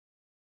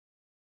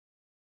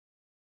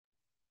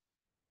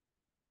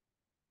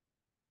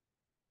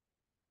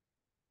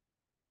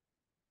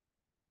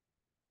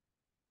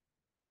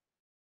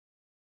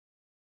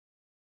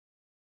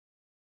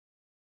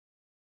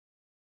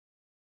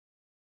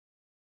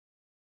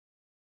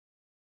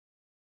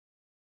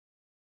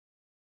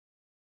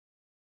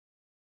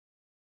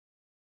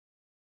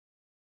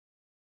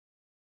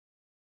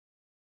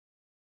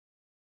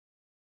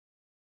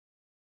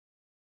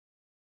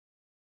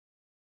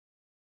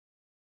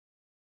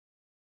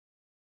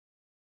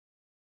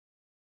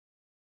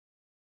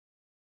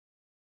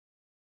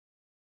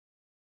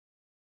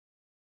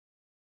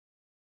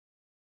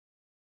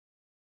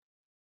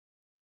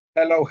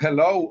Hello,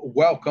 hello.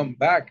 Welcome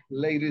back,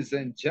 ladies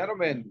and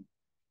gentlemen.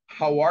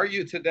 How are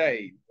you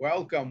today?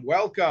 Welcome,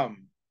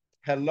 welcome.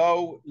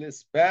 Hello,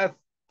 Lisbeth.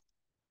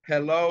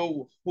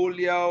 Hello,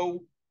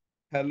 Julio.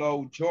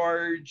 Hello,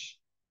 George.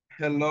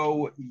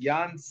 Hello,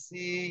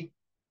 Yancy.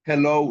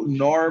 Hello,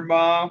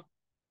 Norma.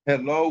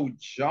 Hello,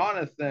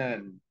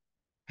 Jonathan.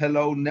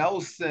 Hello,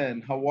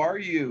 Nelson. How are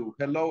you?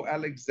 Hello,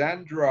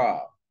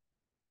 Alexandra.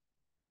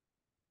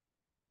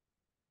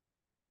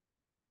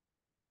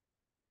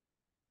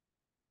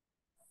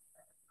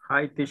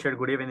 Hi, teacher.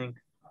 Good evening.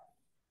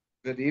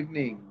 Good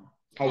evening.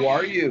 How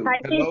are you? Hi,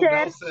 Hello, teacher.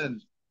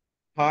 Nelson.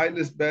 Hi,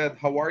 Lisbeth.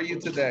 How are you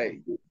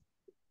today?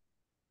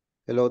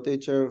 Hello,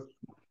 teacher.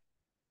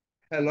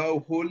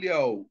 Hello,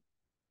 Julio.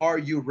 Are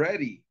you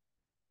ready?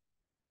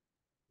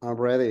 I'm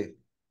ready.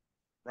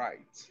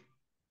 Right.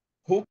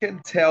 Who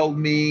can tell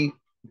me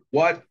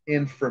what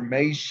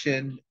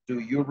information do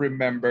you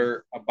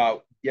remember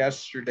about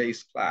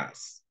yesterday's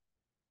class?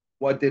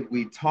 What did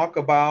we talk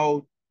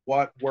about?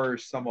 What were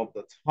some of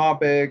the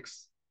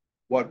topics?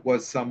 What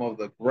was some of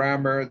the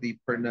grammar, the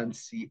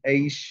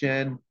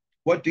pronunciation?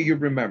 What do you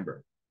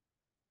remember?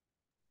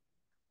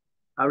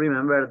 I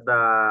remember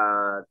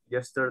that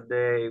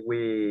yesterday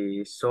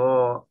we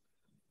saw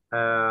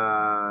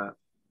uh,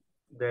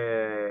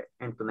 the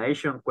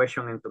intonation,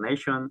 question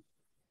intonation,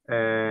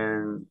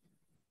 and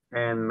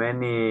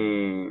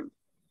many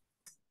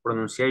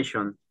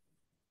pronunciation.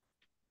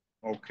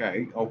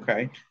 Okay,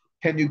 okay.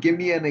 Can you give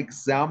me an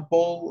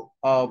example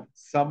of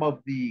some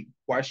of the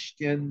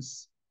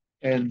questions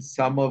and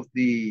some of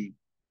the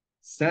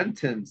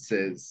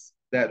sentences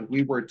that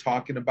we were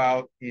talking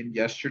about in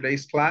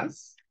yesterday's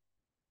class?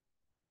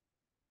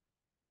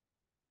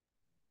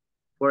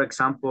 For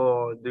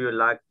example, do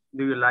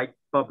you like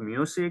pop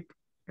music?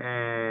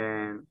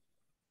 And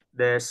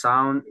the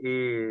sound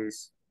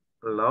is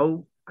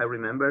low, I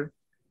remember.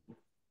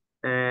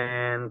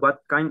 And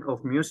what kind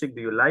of music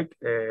do you like?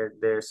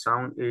 The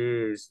sound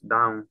is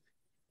down.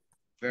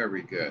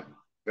 Very good.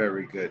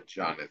 Very good,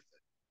 Jonathan.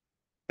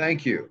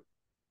 Thank you.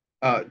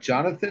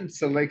 Jonathan,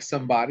 select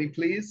somebody,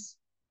 please.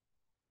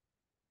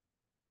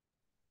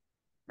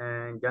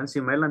 And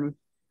Jancy Melanie.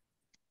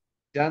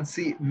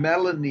 Jancy,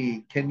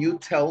 Melanie, can you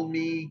tell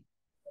me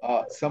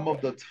some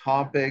of the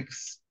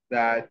topics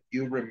that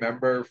you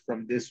remember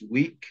from this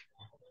week?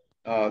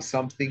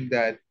 Something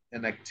that,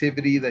 an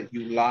activity that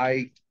you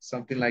liked,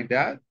 something like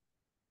that?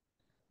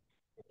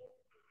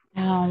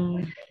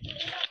 Um,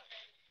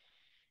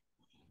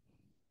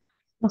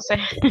 no sé.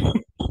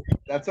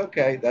 That's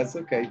okay. That's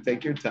okay.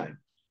 Take your time.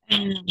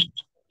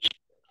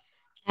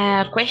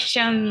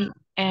 Question,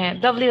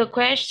 W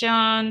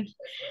question,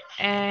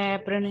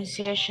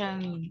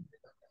 pronunciation,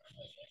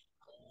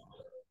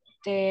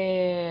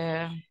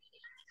 the,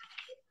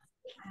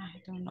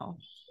 I don't know.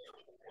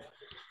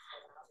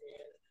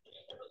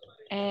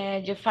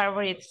 Your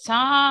favorite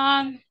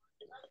song?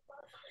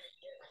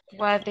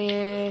 What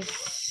is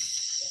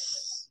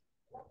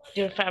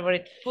your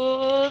favorite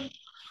food?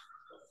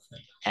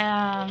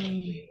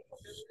 Um,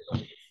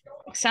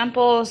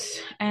 Examples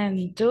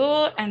and do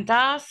and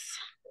does.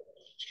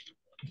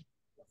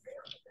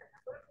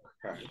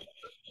 Okay.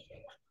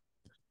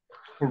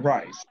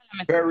 Right.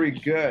 Very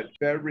good.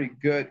 Very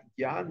good.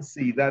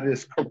 Yancy, that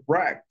is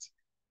correct.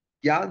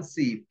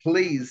 Yancy,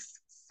 please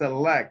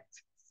select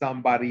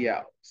somebody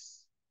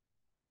else.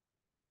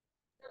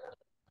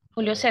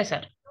 Julio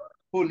César.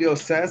 Julio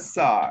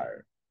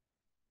Cesar.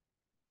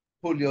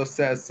 Julio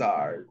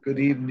Cesar, good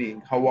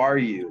evening. How are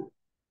you?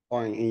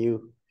 Fine, and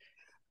you?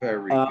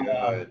 Very Uh,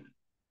 good.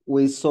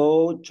 we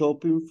saw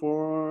shopping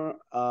for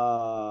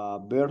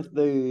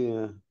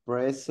birthday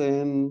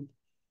present,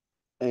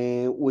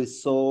 and we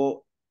saw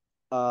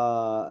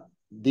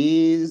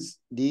these,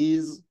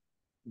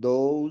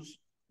 those,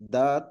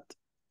 that,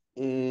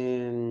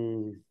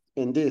 and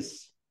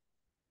this.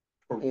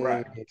 And,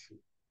 Correct.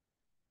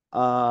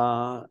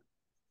 uh,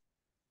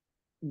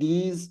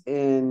 these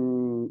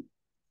and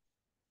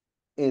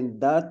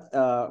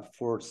that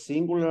for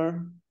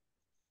singular,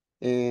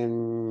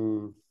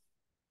 and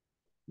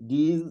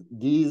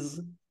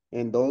these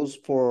and those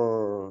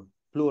for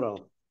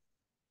plural.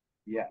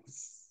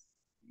 Yes.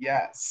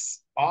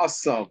 Yes.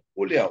 Awesome.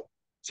 Julio.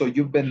 So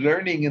you've been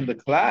learning in the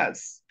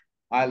class.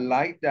 I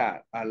like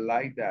that. I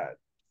like that.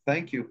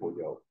 Thank you,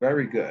 Julio.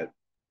 Very good.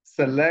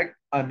 Select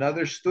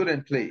another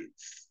student,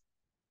 please.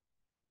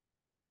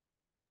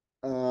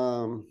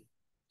 Um,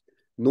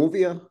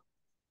 Nubia.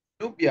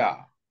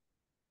 Nubia.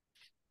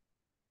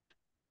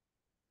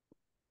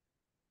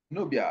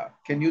 Nubia,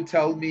 can you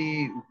tell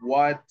me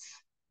what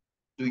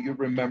do you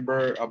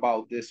remember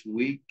about this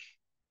week?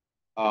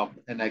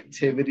 An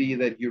activity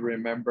that you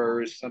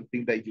remember,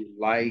 something that you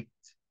liked,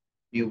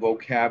 new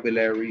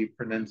vocabulary,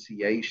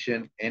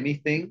 pronunciation,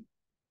 anything?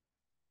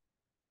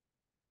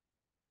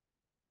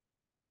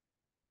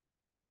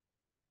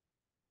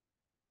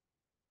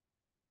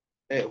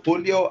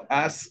 Julio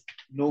asked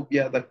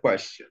Nubia the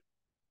question.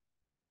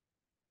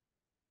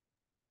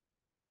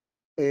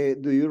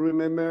 Do you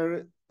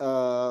remember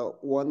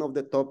one of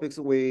the topics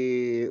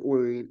we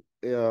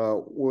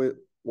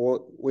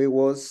what we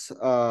was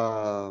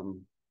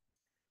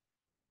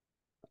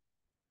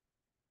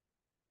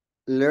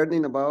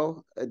learning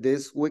about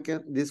this week.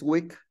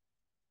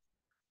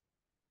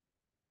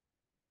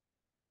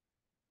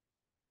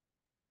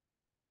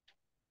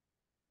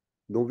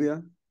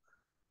 Nubia?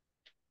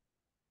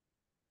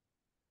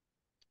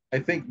 I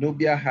think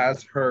Nubia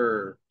has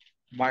her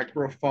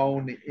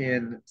microphone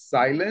in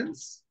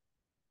silence.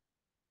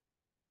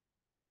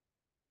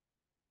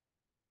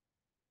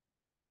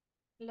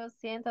 Lo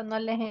siento, no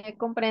les he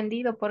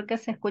comprendido porque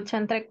se escucha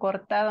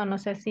entrecortado. No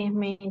sé si es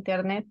mi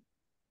internet.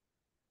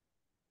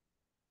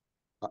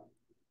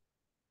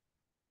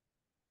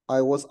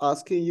 I was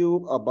asking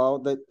you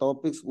about the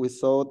topics we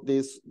saw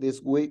this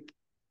week.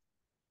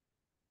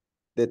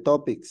 The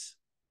topics.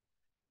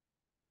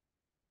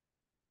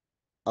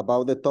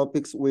 About the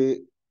topics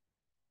we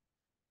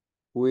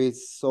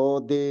saw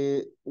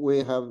we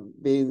have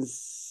been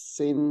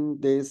seeing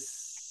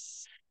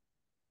this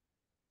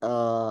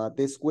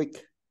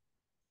week.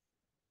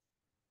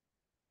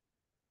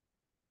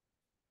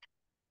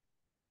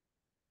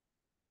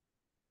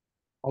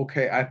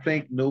 Okay, I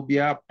think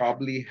Nubia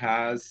probably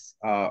has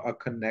a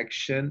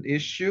connection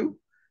issue.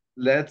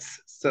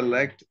 Let's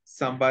select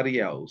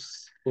somebody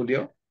else.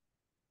 Julio?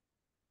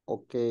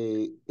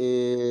 Okay,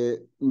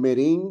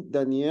 Merin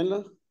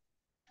Daniela.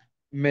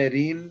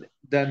 Merin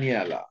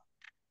Daniela.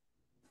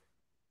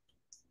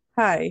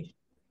 Hi.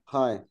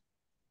 Hi.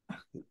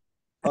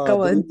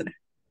 Acabo de Do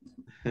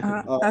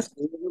entrar.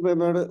 you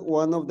remember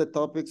one of the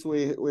topics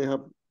we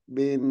have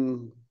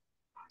been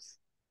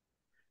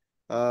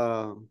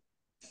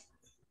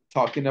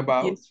talking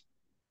about? Yes.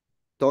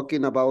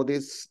 Talking about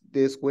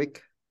this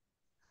week?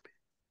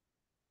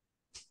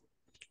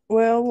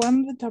 Well,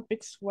 one of the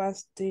topics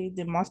was the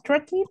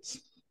demonstratives.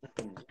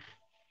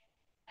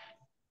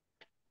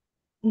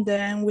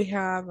 Then we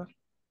have,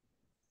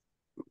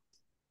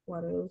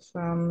 what else?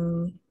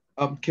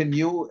 Can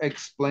you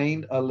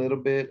explain a little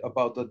bit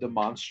about the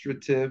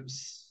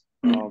demonstratives?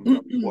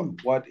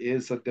 What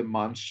is a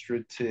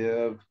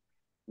demonstrative?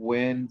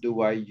 When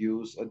do I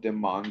use a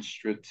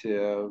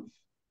demonstrative?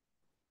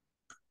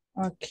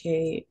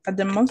 Okay, a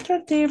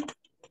demonstrative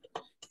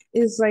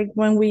is like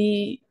when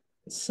we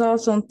saw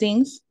some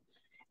things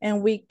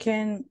and we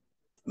can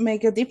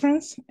make a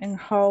difference in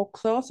how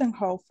close and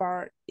how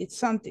far it's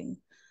something.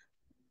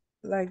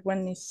 Like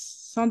when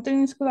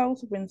something is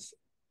close, when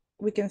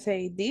we can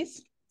say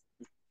this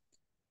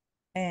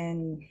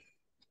and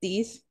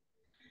this,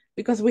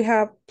 because we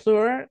have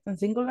plural and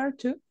singular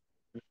too.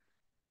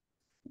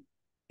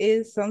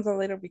 It sounds a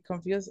little bit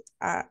confused.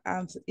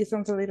 It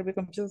sounds a little bit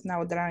confused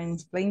now that I'm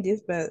explaining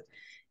this, but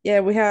yeah,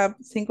 we have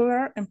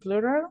singular and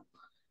plural.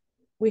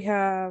 We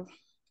have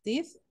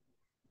this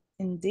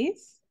and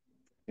this.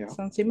 Yeah.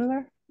 Sound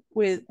similar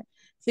with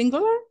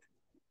singular?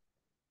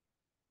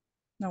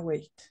 No,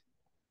 wait.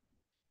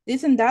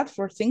 This and that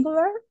for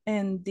singular,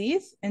 and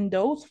this and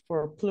those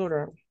for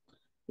plural.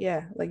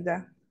 Yeah, like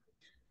that.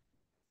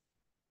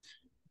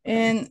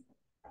 And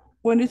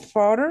when it's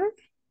farther,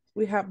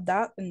 we have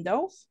that and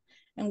those,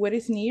 and what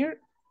is near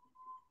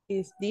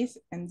is this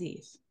and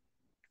this.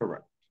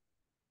 Correct.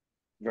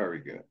 Very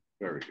good.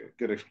 Very good.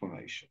 Good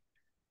explanation.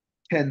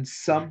 Can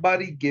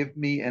somebody give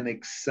me an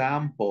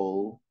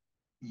example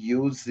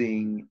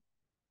using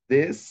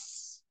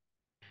this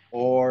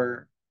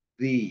or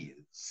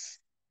these?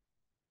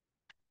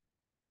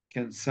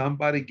 Can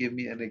somebody give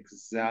me an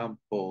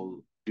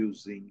example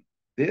using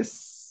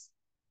this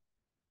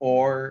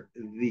or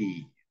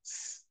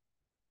these?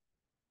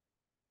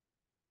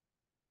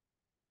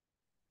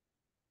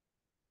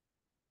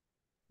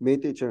 Me,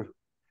 teacher.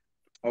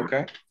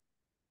 Okay.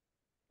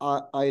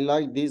 I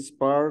like this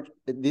pair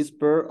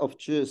of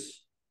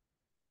shoes.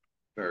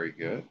 Very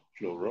good.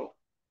 Plural.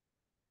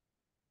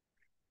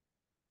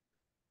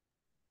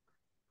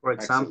 For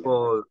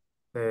example,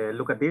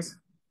 look at this.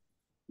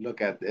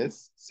 Look at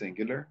this.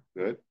 Singular.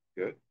 Good.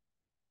 Good.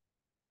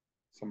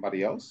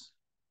 Somebody else?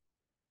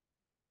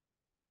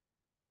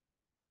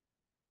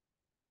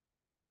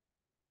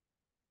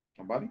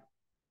 Somebody?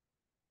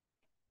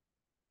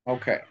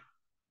 Okay.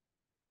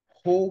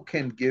 Who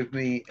can give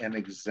me an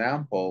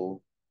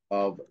example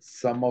of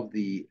some of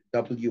the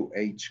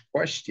WH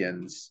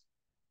questions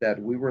that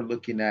we were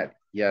looking at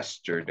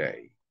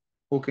yesterday?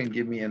 Who can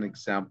give me an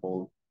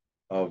example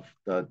of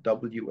the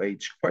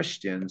WH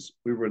questions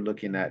we were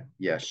looking at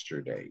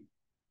yesterday?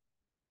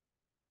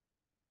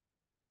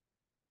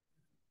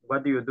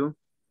 What do you do?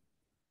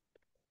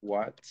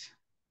 What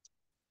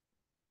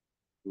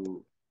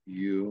do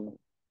you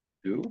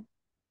do?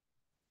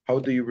 How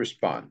do you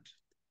respond?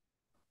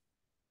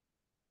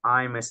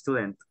 I'm a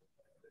student.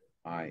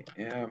 I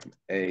am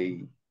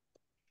a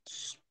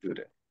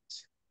student.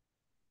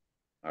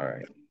 All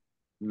right.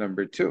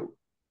 Number 2.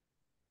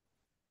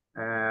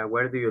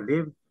 Where do you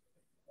live?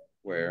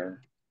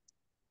 Where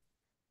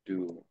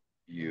do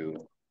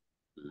you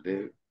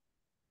live?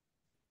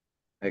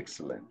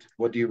 Excellent.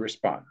 What do you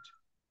respond?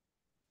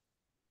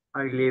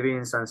 I live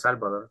in San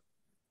Salvador.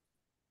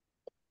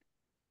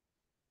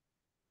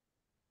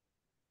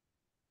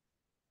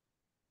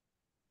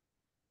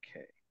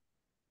 Okay.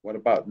 What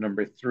about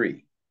number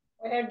 3?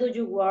 Where do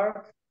you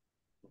work?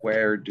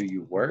 Where do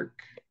you work?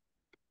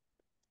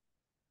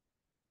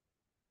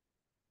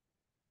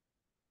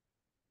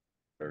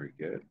 Very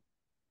good.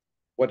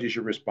 What is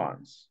your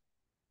response?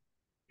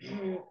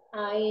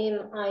 I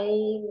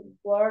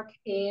work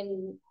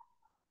in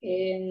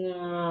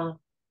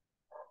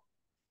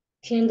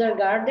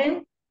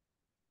kindergarten.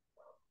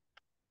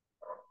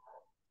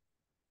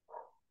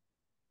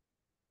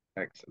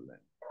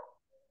 Excellent.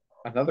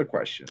 Another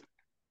question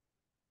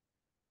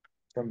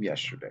from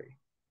yesterday.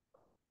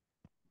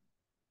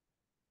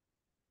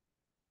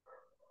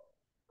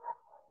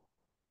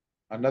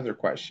 Another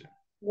question.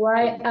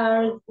 Why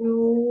are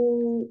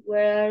you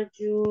where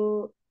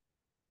you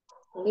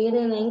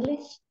learning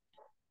English?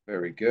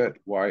 Very good.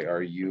 Why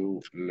are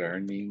you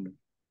learning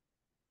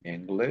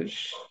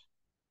English?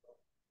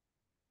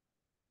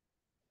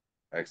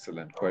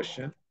 Excellent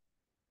question.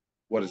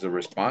 What is the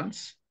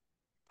response?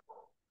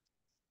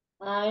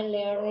 I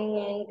learning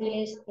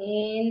English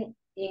in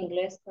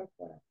English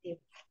corporative.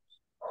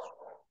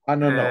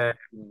 No.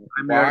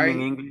 I'm Why?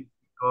 learning English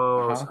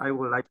because Uh-huh. I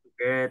would like to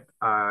get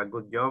a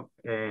good job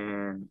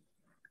and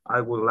I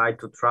would like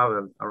to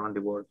travel around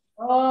the world.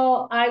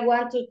 Oh, I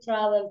want to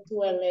travel to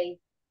LA.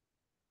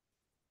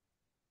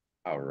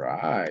 All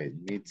right,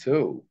 me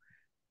too.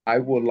 I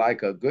would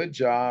like a good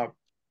job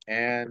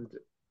and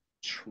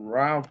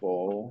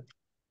travel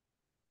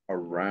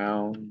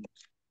around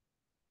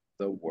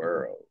the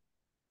world.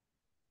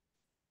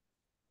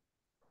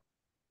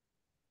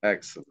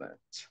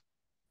 Excellent.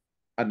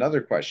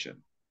 Another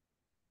question.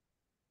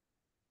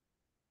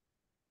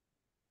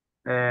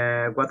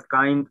 What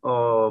kind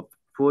of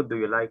food do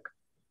you like?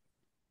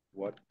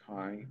 What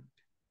kind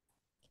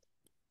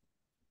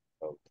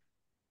of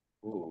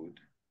food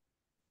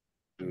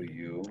do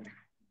you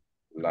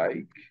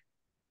like?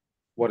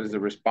 What is the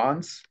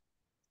response?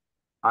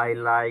 I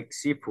like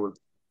seafood.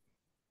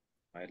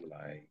 I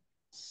like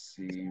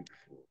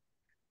seafood.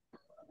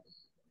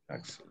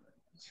 Excellent.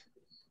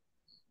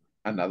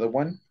 Another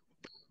one.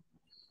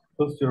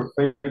 Who's your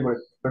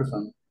favorite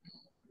person?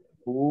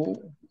 Who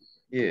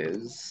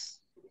is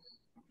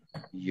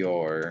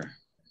your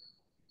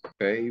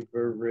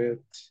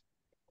favorite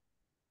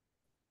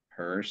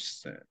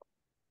person?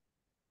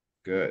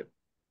 Good.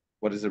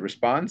 What is the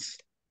response?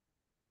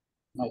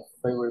 My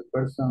favorite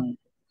person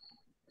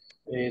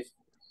is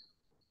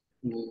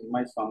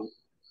my son,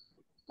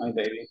 my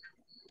baby.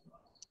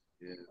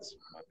 Is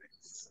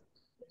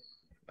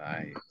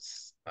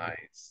nice,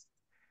 nice.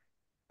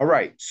 All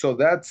right, so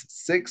that's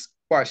 6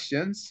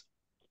 questions.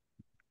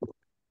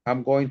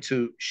 I'm going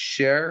to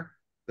share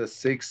the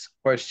 6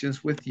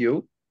 questions with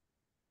you.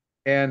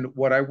 And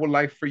what I would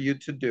like for you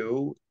to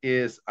do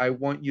is I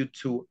want you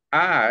to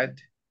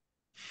add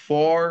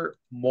 4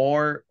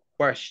 more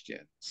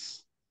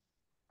questions.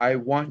 I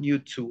want you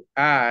to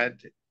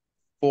add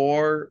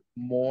 4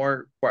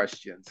 more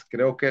questions.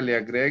 Creo que le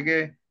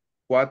agregue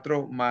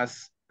 4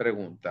 más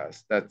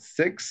preguntas. That's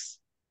 6,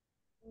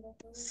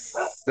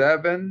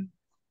 7,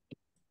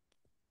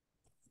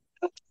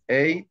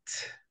 8,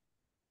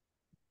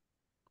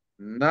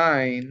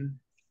 9,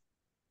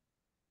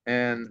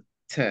 and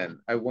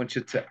 10. I want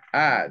you to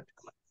add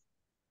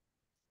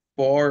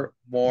 4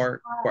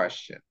 more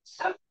questions.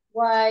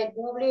 Why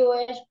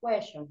WH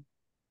question?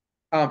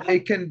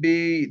 It can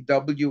be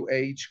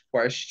WH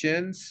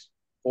questions,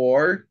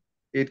 or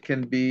it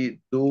can be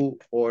do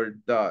or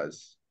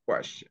does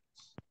questions.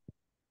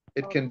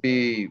 It can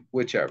be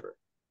whichever.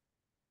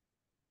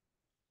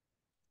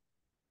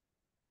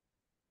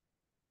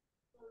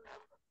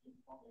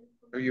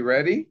 Are you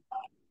ready?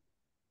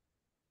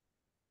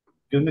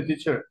 Excuse me,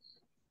 teacher.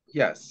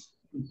 Yes.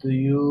 Do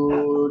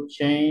you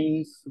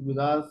change with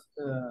us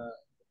the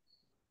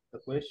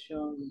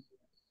question?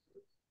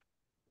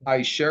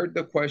 I shared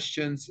the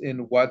questions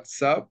in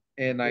WhatsApp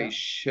and Yeah. I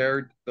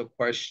shared the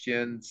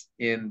questions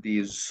in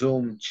the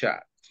Zoom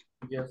chat.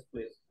 Yes,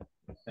 please.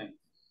 Thanks.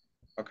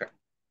 Okay.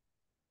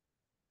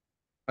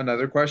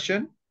 Another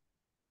question?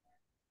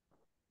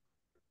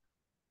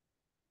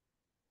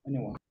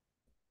 Anyone?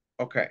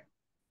 Okay.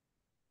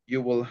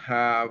 You will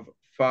have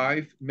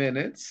 5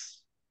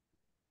 minutes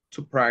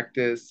to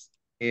practice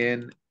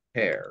in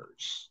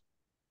pairs.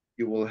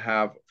 You will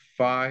have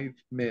 5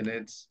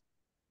 minutes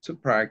to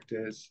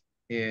practice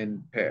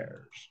in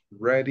pairs.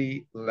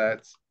 Ready,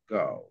 let's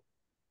go.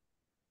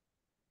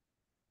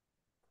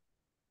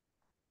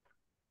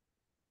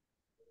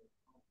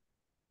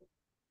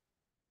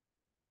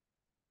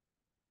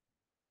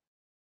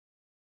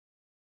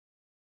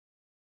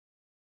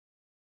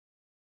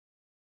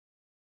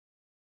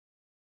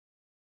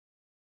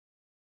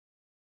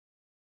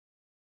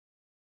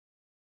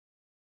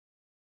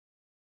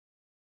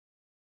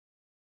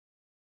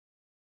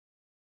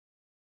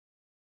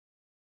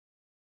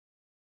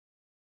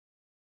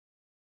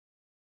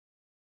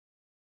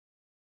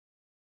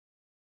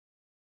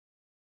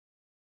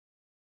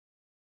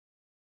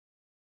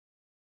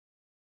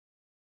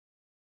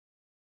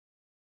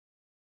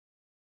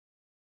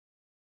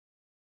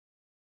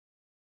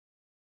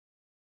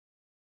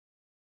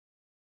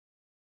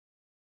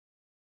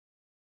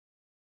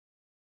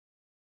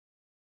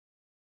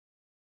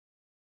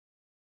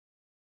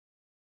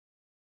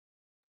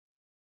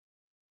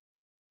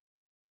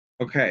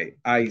 Okay,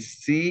 I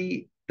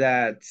see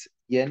that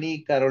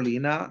Jenny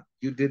Carolina,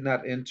 you did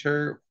not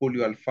enter.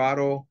 Julio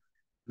Alfaro,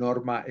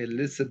 Norma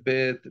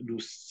Elizabeth,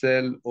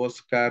 Lucelle,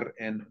 Oscar,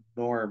 and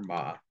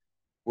Norma.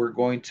 We're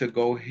going to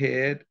go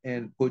ahead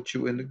and put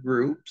you in the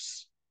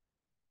groups.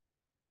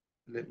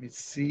 Let me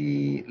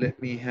see.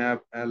 Let me have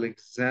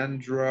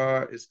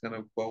Alexandra is going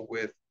to go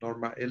with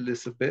Norma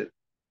Elizabeth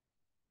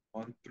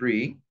on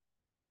 3.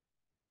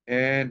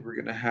 And we're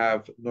going to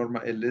have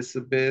Norma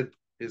Elizabeth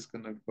is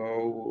going to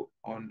go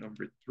on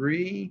number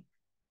 3.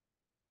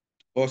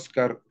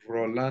 Oscar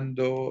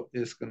Rolando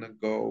is going to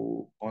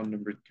go on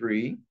number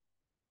 3.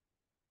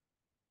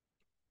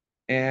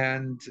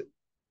 And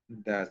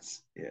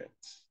that's it.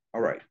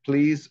 All right,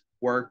 please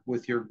work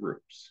with your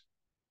groups.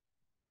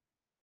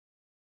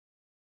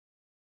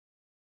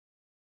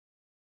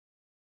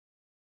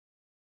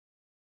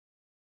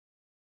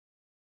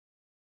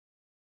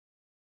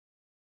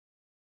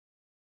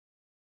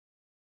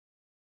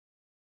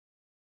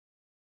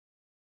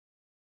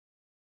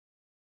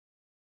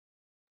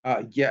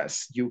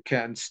 Yes, you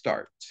can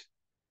start.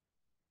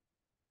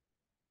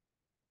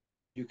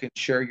 You can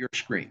share your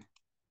screen.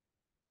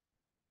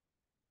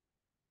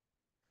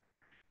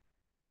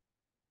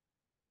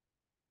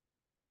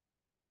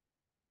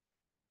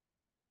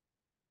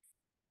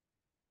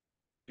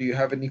 Do you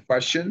have any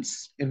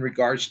questions in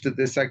regards to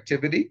this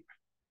activity?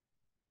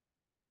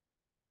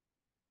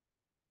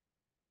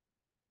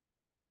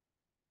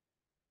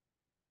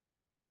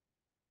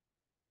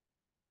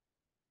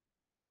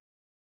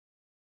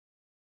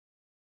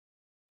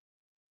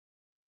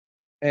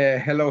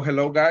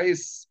 Hello,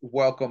 guys.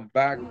 Welcome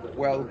back.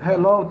 Welcome.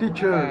 Hello,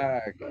 teacher.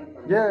 back.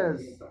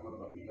 Yes.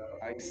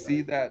 I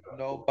see that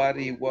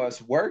nobody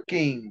was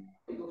working.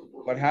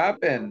 What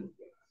happened?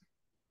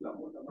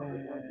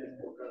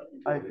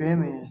 I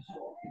finished.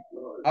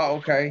 Oh,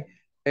 okay.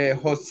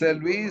 Jose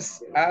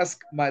Luis, ask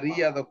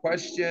Maria the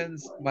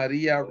questions.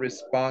 Maria,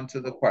 respond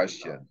to the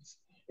questions.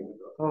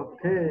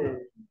 Okay,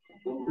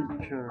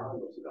 teacher.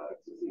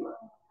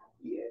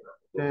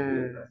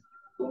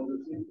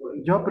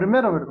 Yo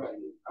primero, ¿verdad?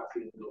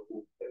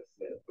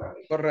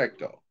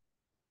 Correcto.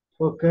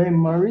 Okay,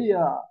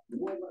 Maria,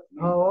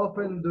 how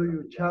often do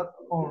you chat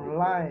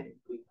online?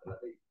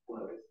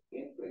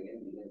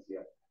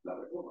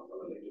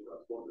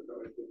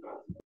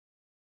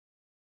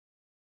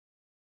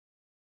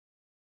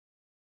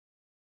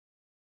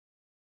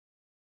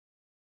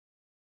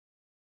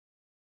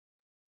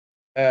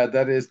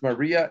 That is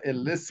Maria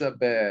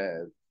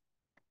Elizabeth.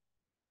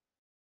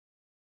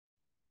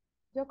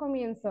 Yo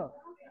comienzo.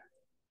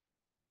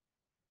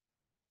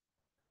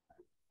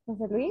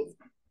 José Luis,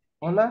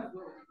 Hola,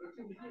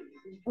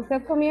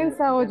 ¿usted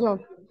comienza o yo?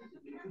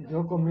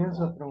 yo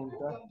comienzo a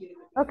preguntar.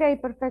 Ok,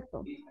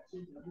 perfecto.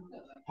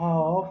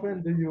 How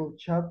often do you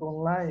chat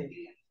online?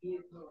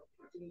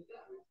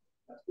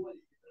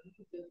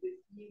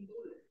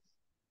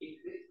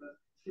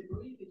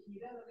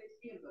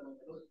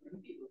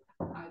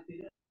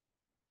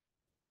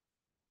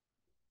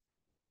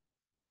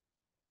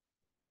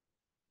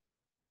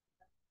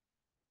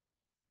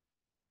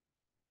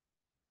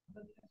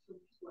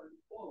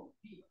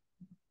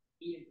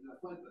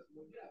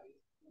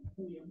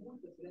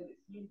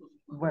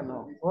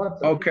 Bueno,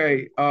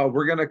 Okay,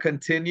 we're gonna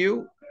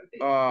continue.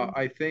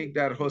 I think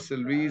that Jose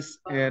Luis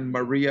and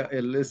Maria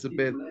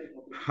Elizabeth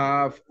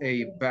have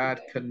a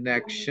bad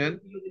connection.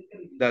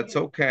 That's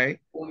okay.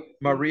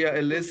 Maria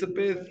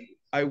Elizabeth,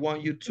 I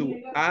want you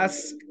to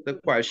ask the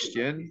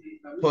question.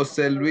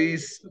 Jose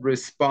Luis,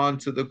 respond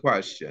to the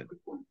question.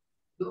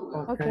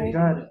 okay,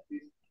 got it.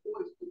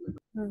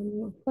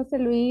 José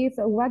Luis,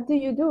 what do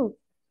you do?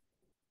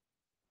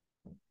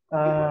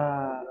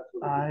 Uh,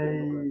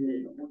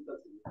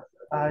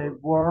 I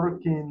work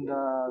in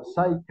the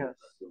circus.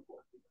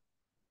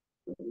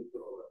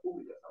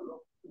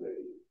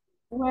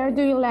 Where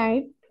do you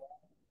live?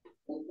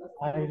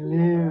 I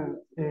live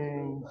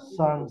in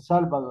San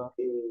Salvador.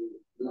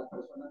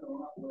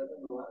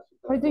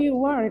 Where do you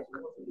work?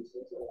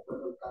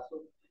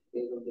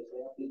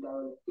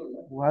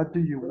 What do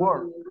you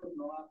work?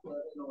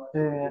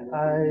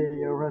 I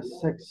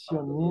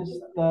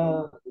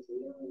recepcionista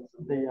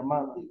de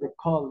llamada, de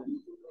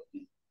calling.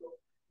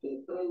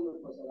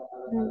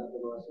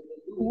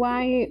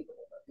 Why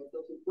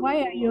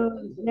are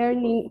you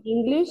learning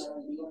English?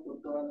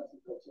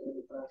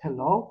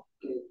 Hello?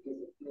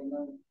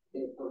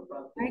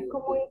 Hay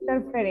como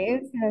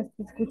interferencias,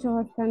 te escucho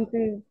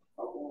bastante.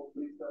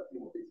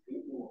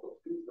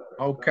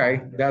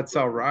 Okay, that's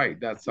all right.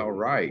 That's all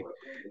right.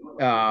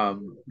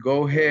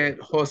 Go ahead,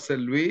 Jose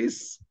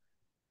Luis.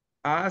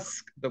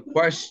 Ask the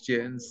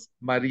questions.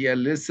 Maria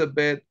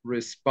Elizabeth,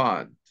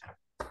 respond.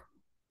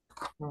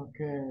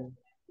 Okay.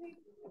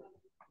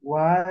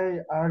 Why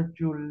are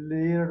you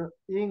learning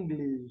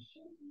English?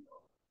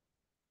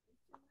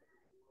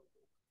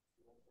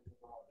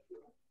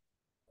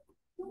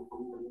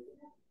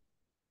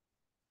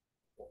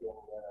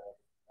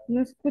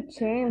 No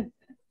escuché.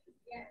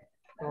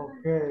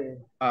 Okay.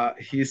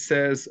 He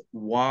says,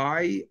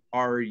 why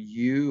are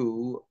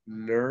you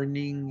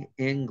learning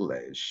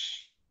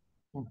English?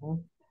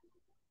 Mhm.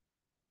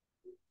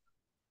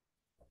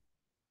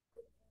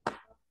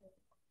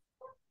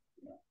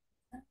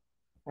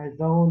 I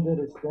don't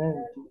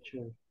understand,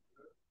 teacher.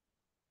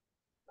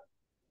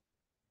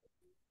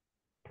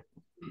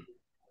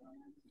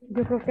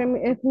 Yo creo que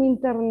es mi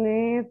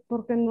internet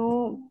porque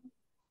no.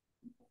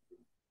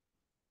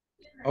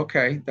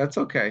 Okay, that's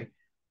okay.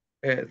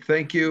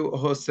 Thank you,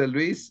 Jose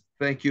Luis.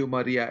 Thank you,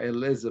 Maria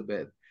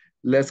Elizabeth.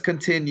 Let's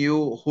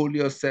continue.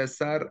 Julio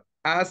Cesar,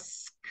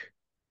 ask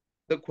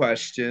the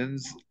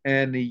questions,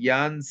 and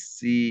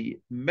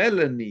Yancy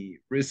Melanie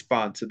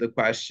respond to the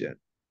question.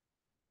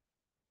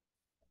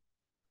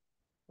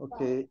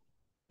 Okay.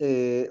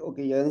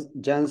 Okay,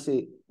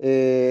 Jancy,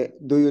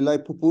 do you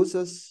like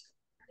pupusas?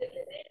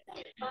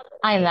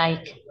 I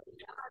like.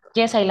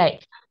 Yes, I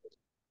like.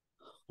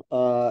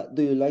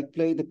 Do you like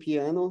play the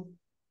piano?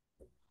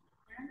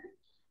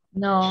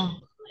 No,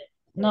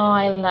 no,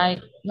 I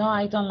like. No,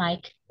 I don't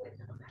like.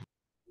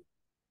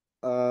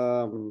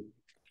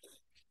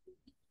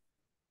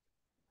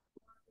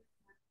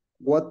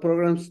 What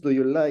programs do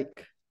you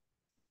like?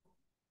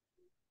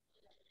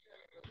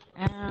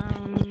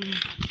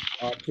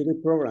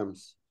 TV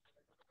programs.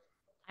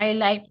 I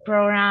like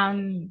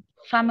program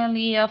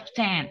Family of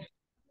 10.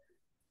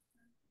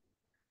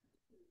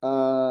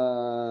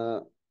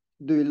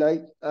 Do you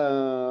like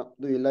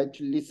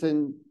to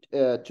listen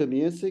to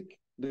music?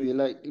 Do you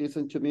like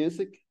listen to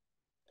music?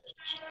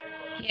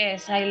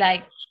 Yes, I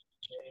like.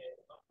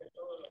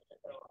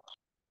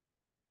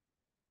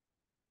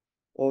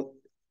 Oh,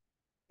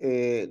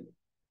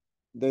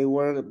 they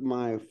were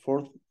my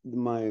four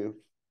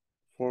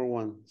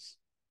ones.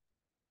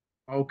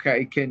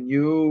 Okay, can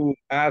you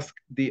ask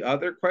the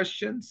other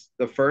questions,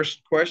 the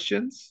first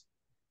questions?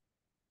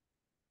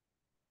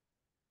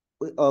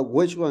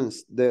 Which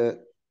ones?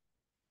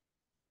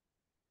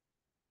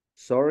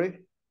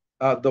 Sorry?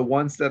 The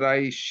ones that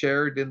I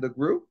shared in the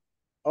group?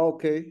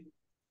 Okay.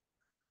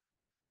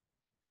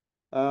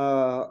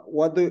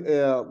 What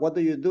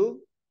do you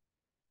do?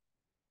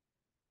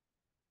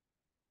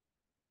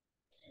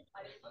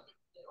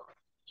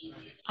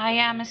 I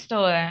am a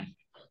student.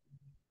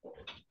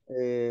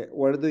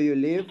 Where do you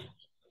live?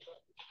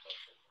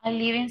 I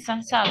live in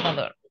San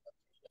Salvador.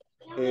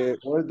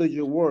 Where do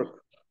you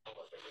work?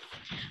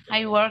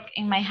 I work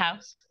in my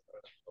house.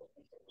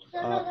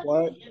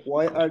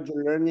 Why are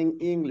you learning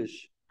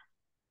English?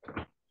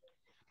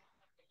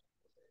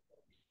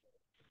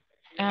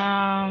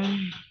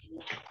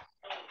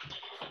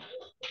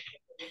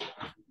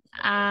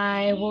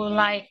 I would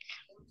like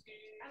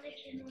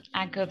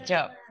a good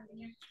job.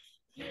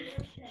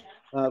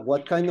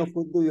 What kind of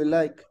food do you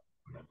like?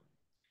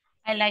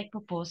 I like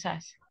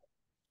pupusas.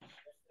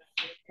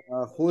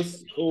 Who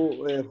is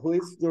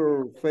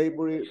your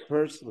favorite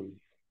person?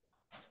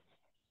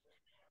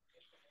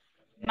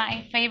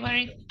 My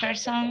favorite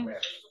person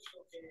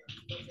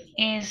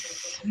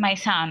is my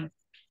son.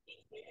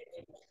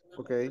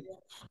 Okay.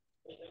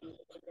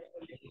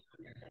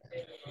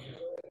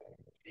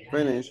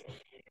 Finish.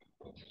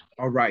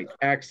 All right,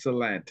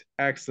 excellent,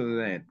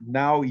 excellent.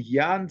 Now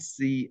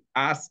Yancy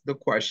asked the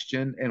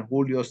question and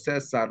Julio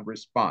Cesar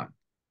respond.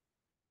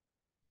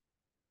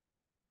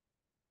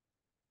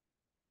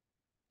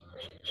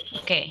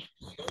 Okay.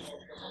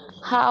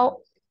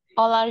 How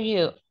old are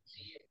you?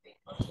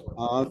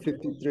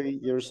 53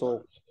 years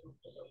old.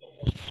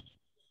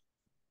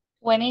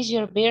 When is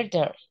your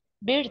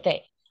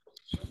birthday?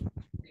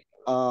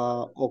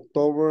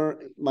 October,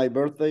 my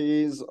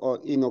birthday is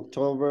in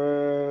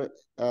October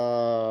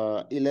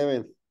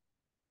 11th.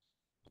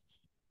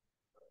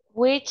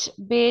 Which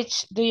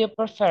beach do you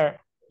prefer?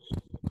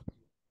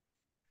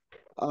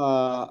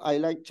 I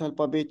like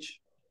Chalpa Beach.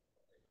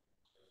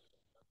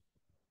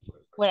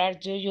 Where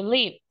do you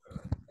live?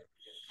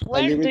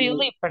 Where do you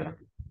live, pardon?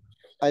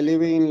 I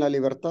live in La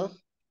Libertad.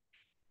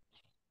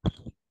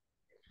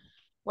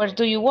 Where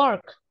do you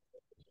work?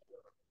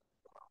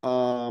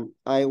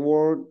 I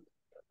work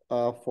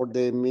for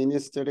the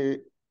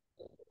Ministry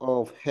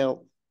of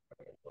Health.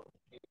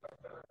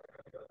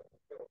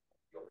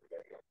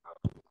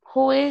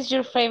 Who is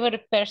your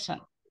favorite person?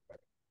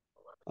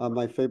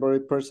 My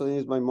favorite person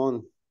is my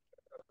mom.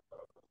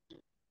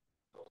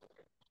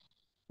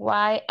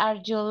 Why are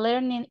you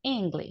learning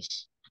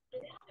English?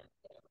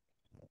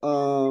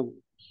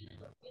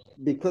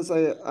 Because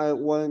I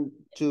want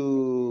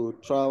to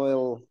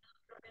travel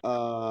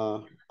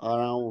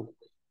around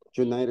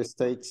United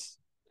States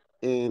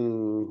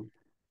in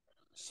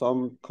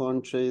some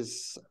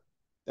countries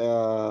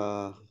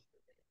of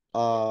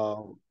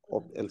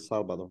El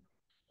Salvador.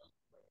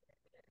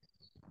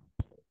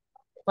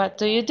 What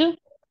do you do?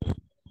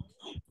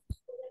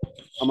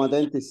 I'm a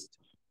dentist.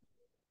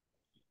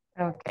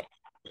 Okay.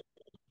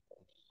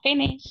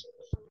 Finish.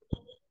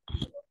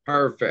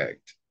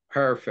 Perfect,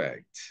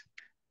 perfect.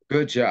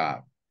 Good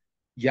job.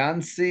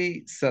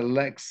 Yancy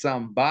select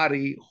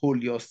somebody.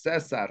 Julio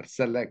Cesar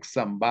select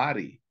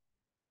somebody.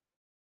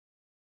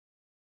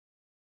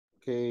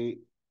 Okay.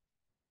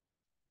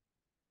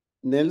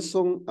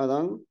 Nelson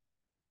Adán.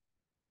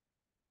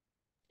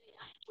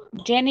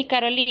 Jenny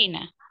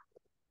Carolina.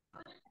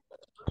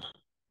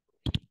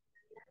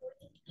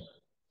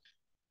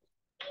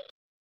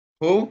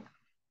 Who?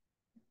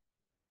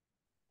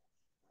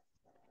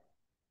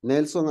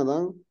 Nelson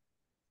Adán.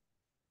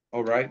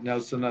 All right,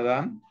 Nelson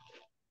Adan.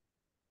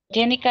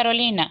 Jenny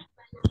Carolina.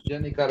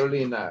 Jenny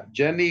Carolina.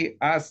 Jenny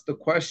asks the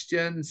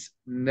questions.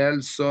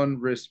 Nelson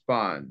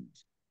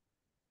responds.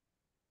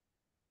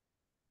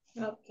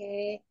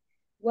 Okay.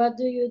 What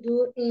do you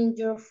do in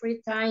your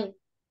free time?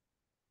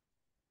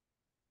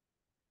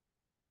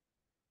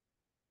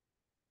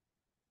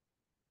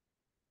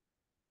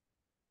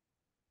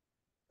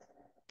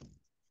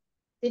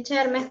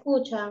 Teacher, ¿me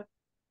escucha?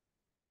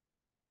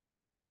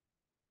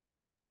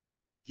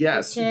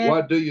 Yes, Teacher.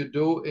 what do you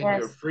do in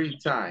your Yes. free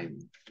time?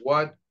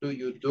 What do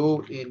you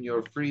do in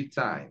your free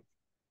time?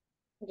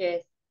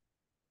 Yes.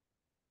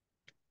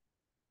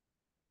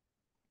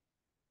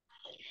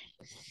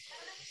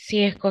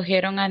 Si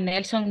escogieron a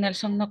Nelson,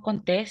 Nelson no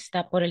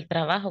contesta por el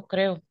trabajo,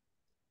 creo.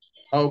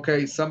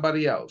 Okay,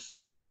 somebody else.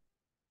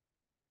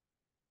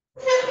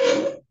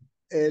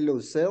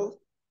 Lucel.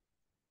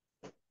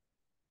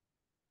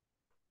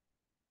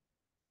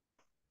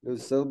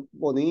 Lucel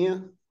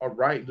Bonilla. All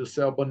right,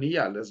 Lucille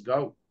Bonilla, let's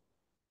go.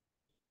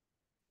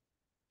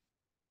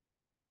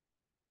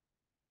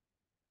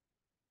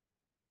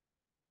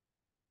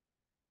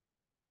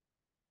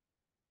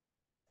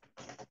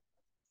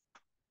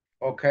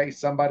 Okay,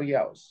 somebody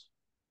else.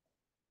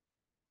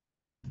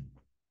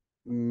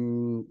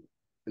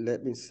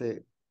 Let me see.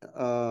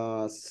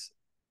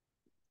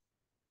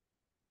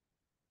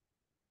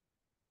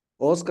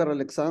 Oscar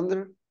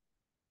Alexander.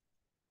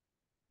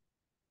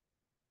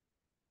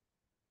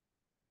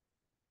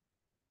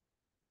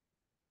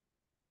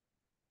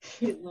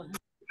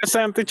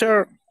 Present,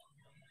 teacher.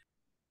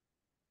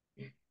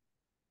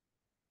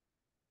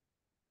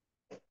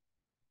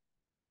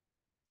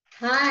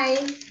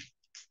 Hi.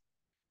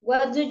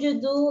 What do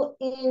you do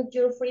in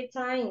your free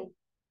time?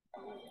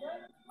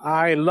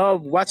 I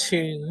love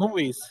watching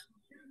movies.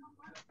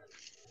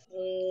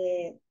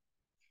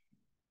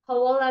 How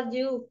old are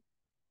you?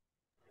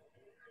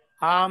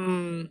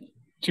 I'm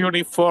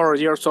 34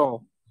 years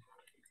old.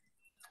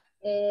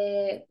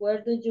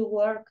 Where do you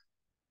work?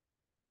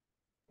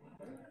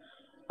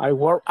 I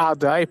work at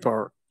the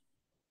airport.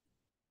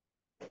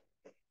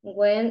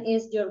 When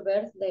is your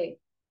birthday?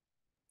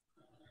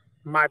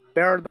 My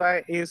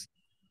birthday is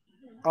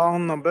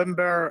on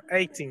November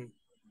 18th.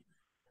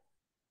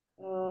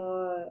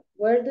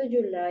 Where do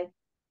you live?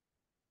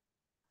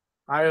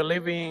 I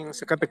live in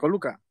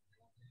Zacatecoluca.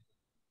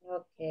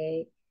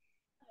 Okay.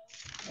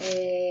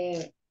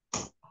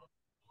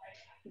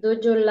 Do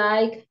you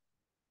like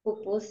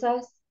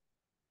pupusas?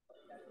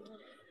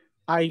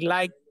 I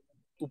like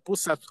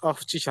pupusas of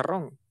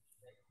chicharrón.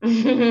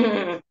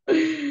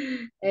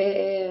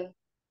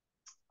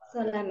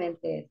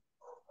 Solamente.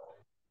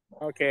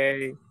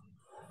 Okay.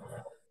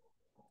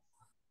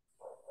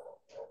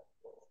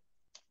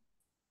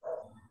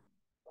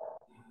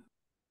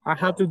 I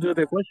have to do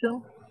the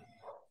question.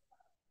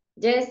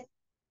 Yes.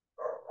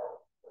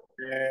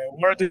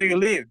 Where do you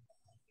live?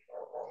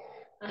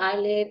 I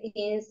live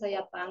in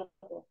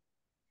Soyapango.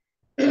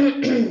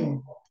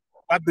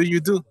 What do you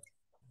do?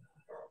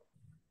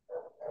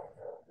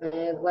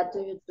 What do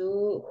you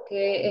do?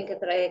 ¿Qué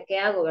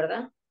hago,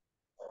 verdad?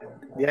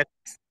 Yes.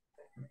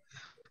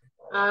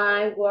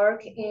 I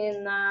work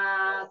in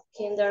a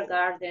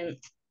kindergarten.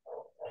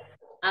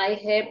 I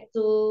help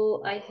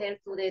to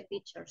the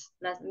teachers,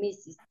 las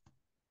misses.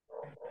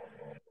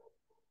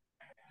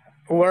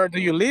 Where do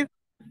you live?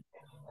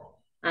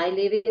 I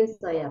live in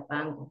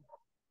Soyapango.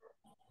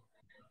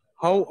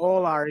 How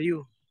old are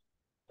you?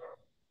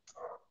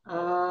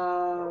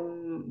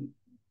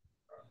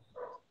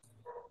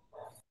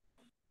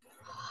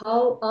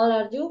 How old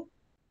are you?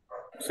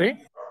 See?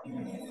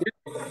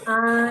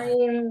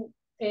 I'm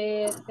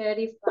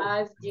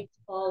 35 years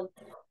old.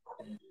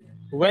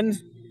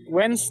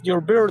 When's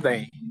your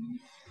birthday?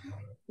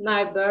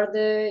 My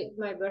birthday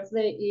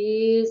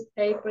is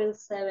April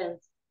 7th.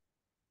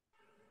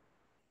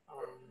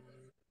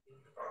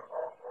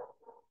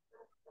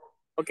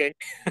 Okay.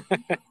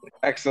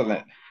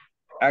 Excellent.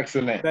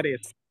 Excellent. That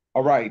is.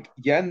 All right.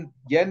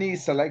 Jenny,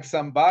 select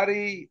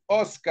somebody.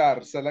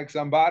 Oscar, select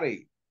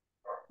somebody.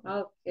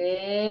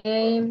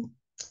 Okay.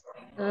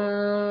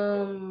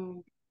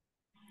 Quiero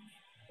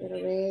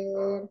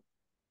ver.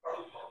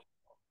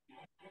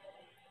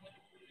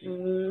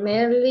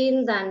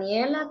 Merlin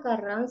Daniela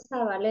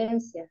Carranza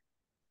Valencia.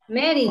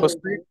 Mary.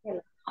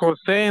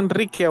 José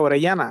Enrique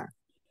Orellana.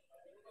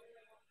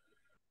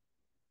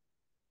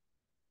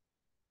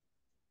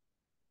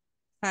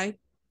 Hi.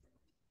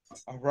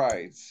 All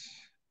right.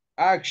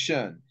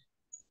 Action.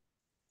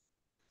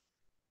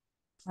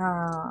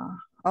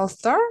 I'll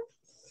start.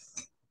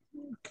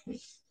 Okay.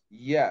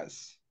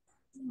 Yes.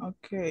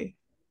 Okay.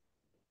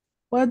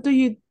 What do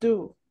you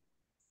do?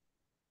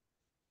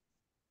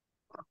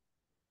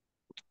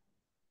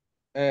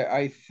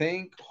 I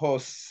think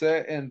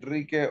Jose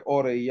Enrique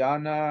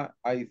Orellana,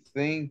 I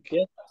think.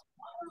 Yes.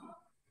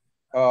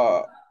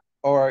 All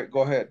right,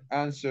 go ahead.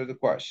 Answer the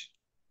question.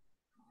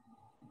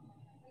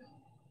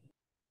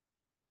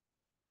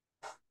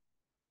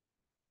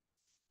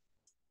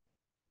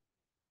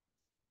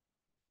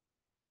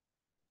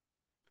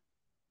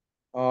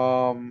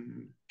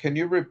 Can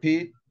you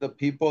repeat the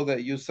people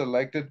that you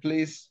selected,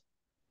 please?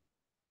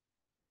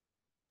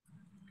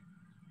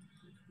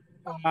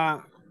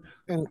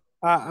 And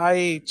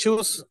I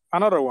choose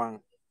another one.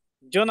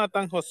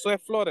 Jonathan Josue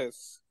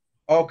Flores.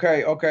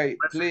 Okay, okay.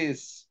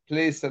 Please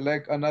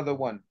select another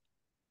one.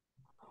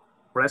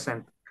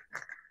 Present.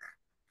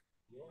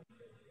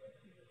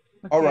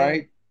 All Okay.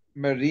 right.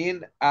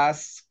 Marine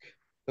ask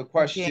the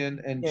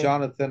question and Okay.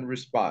 Jonathan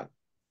respond.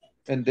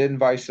 And then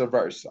vice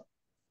versa.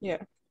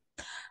 Yeah.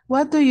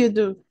 What do you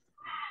do?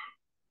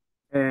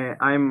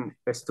 I'm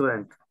a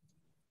student.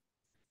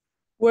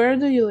 Where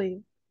do you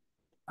live?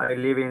 I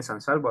live in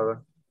San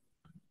Salvador.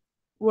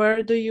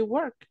 Where do you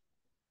work?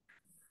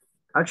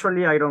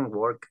 Actually, I don't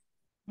work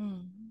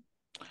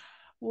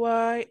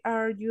Why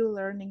are you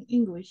learning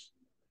English?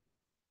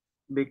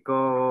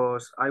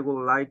 because I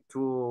would like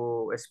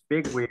to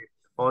speak with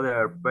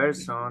other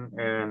person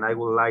and I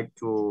would like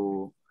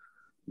to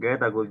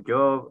get a good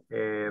job.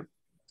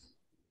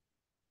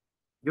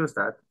 Just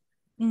that.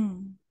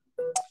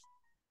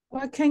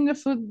 What kind of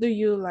food do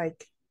you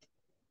like?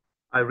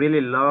 I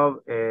really love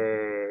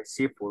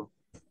seafood.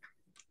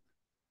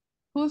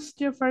 Who's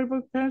your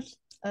favorite person?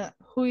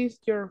 Who is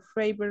your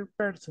favorite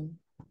person?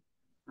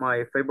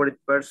 My favorite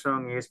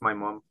person is my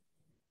mom.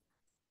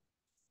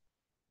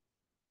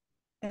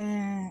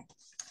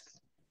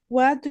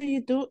 What do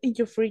you do in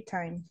your free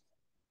time?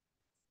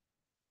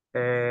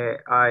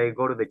 I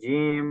go to the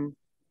gym.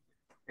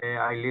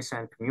 I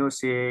listen to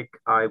music.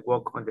 I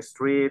walk on the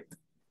street.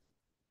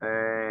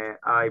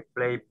 I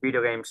play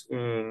video games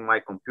in my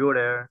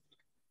computer.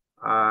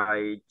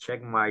 I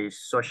check my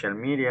social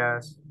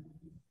medias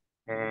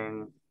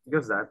and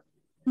just that.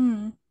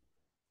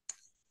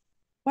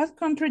 What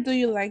country do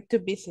you like to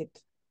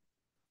visit?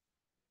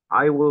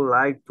 I would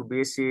like to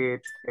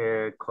visit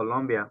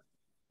Colombia.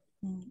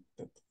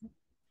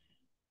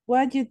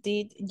 What you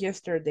did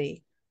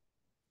yesterday?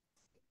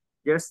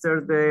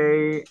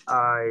 Yesterday,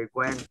 I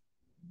went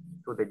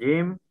to the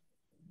gym.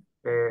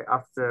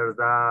 After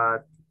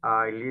that,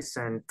 I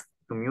listened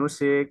to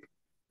music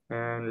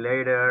and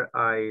later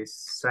I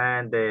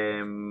sent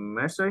a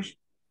message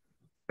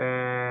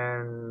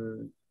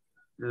and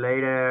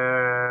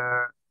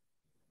later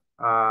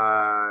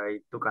I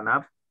took a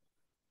nap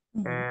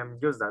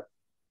and just that.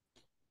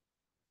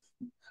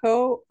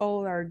 How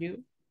old are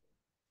you?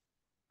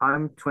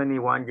 I'm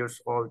 21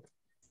 years old.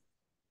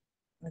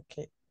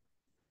 Okay.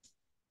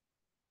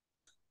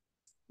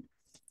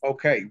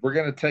 Okay, we're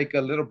going to take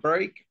a little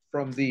break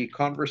from the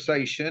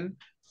conversation.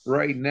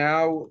 Right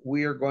now,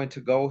 we are going to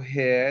go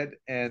ahead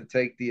and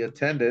take the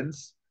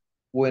attendance.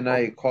 When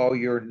I call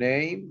your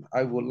name,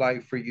 I would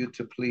like for you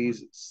to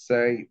please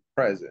say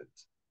present.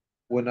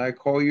 When I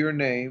call your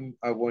name,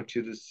 I want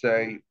you to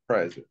say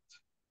present.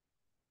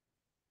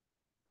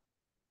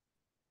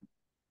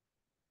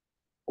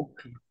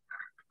 Okay.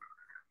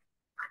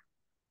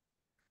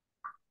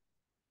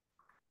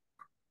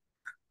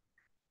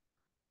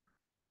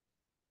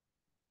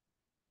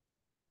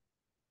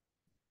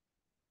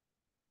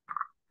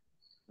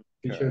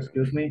 Teacher,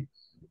 excuse me.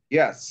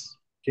 Yes.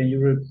 Can you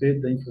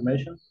repeat the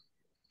information?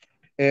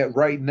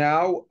 Right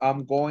now,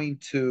 I'm going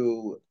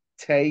to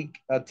take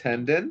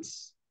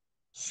attendance.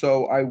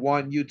 So I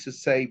want you to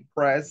say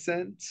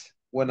present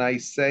when I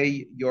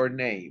say your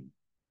name.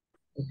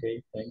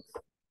 Okay, thanks.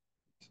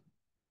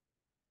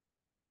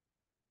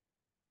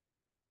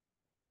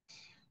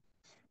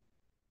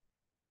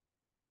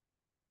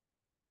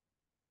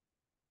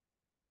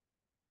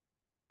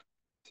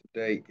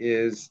 Today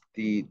is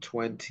the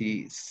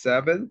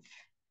 27th.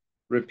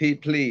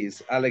 Repeat,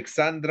 please.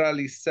 Alexandra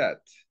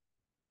Lisette.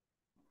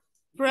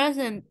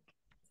 Present.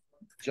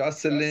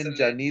 Jocelyn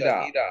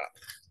Janita.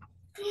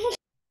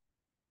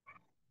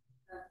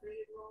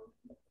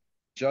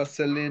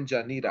 Jocelyn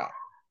Janita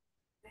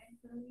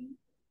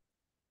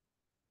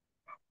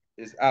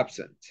is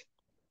absent.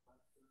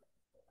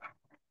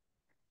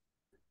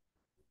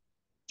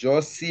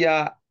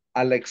 Josia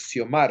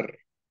Alexiomar.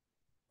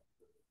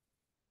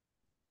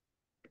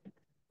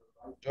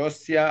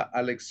 Josia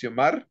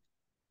Alexiomar.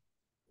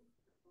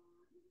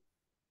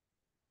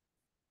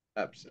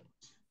 Absent.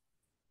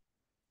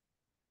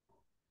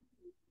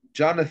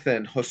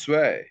 Jonathan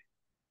Josue.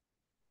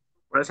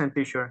 Present,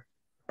 teacher.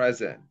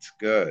 Present.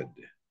 Good.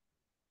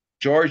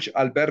 George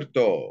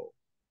Alberto.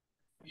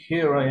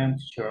 Here I am,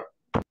 teacher.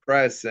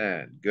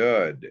 Present.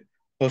 Good.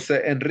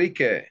 Jose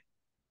Enrique.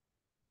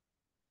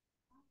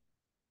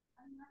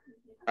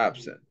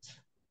 Absent.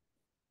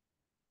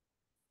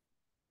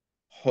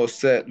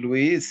 Jose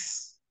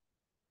Luis.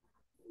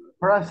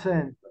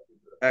 Present.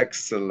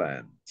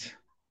 Excellent.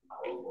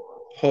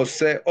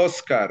 Jose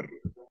Oscar.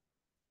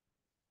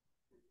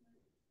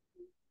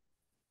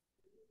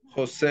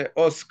 Jose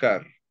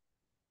Oscar.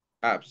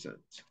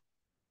 Absent.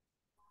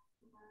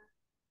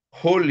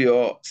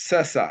 Julio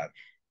Cesar.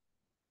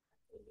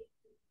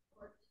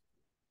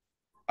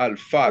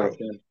 Alfaro.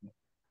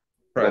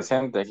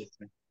 Present.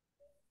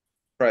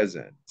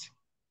 Present.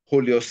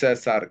 Julio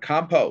Cesar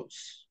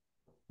Campos.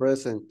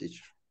 Present,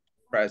 teacher.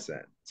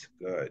 Present.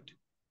 Good.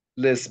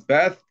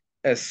 Lisbeth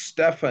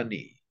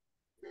Stephanie.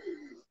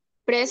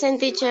 Present,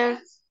 teacher.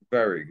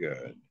 Very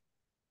good.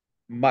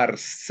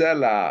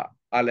 Marcela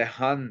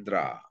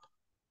Alejandra.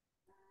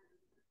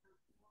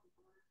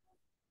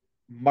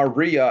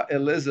 Maria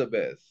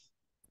Elizabeth.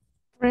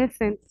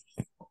 Present.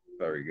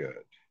 Very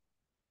good.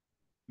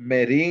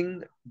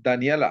 Merin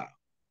Daniela.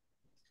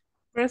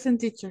 Present,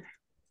 teacher.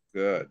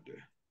 Good.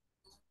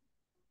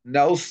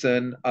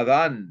 Nelson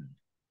Adan.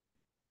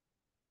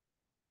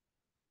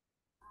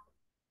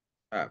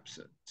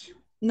 Absent.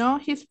 No,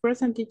 he's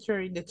present, teacher,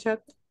 in the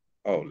chat.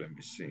 Oh, let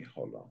me see.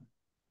 Hold on.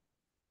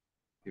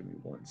 Give me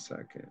 1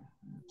 second.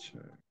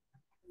 Check.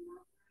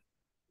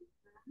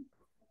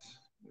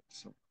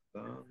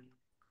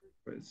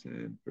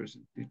 Present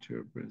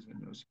teacher,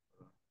 present.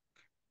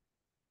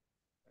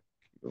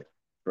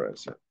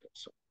 Present.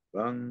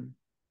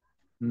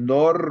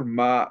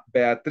 Norma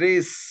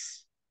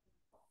Beatriz.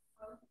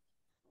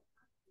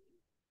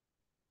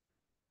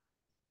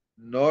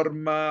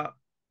 Norma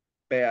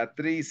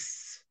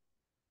Beatriz.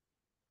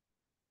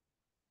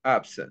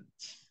 Absent.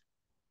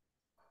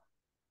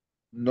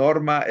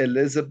 Norma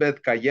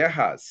Elizabeth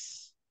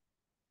Callejas.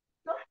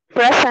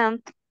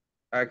 Present.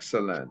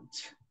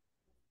 Excellent.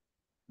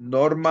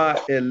 Norma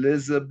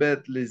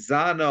Elizabeth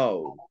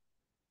Lizano.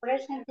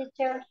 Present,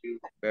 teacher.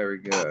 Very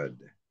good.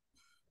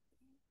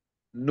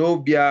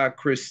 Nubia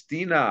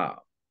Cristina.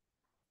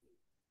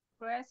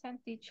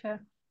 Present, teacher.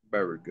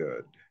 Very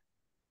good.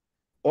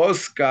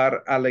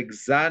 Oscar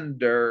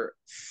Alexander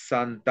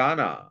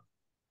Santana.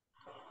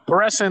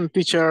 Present,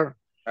 teacher.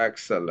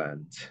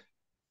 Excellent.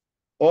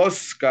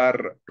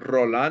 Oscar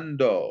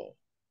Rolando.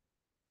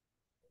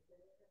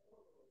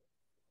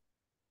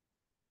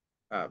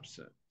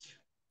 Absent.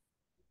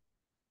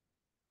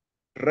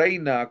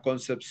 Reina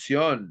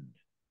Concepción.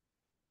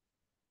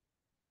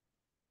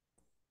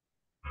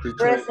 Teacher,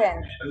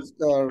 Present.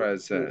 Oscar,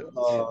 Present.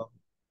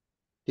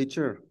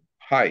 teacher,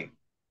 Hi.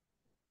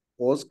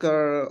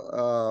 Oscar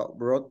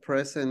wrote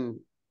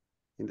present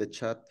in the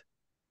chat.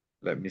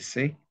 Let me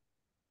see.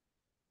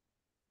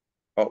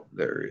 Oh,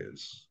 there he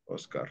is.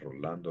 Oscar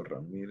Rolando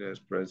Ramirez,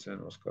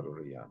 present. Oscar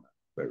Orellana.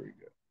 Very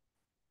good.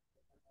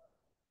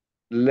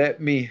 Let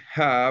me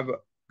have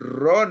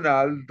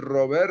Ronald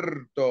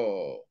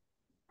Roberto.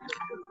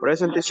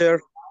 Present, teacher.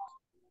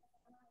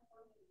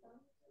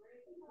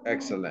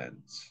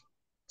 Excellent.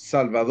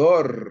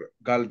 Salvador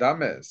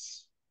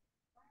Galdames.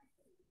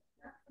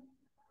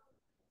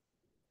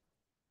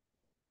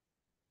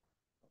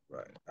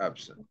 Right,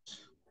 absent.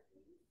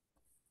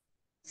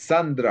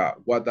 Sandra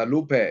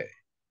Guadalupe.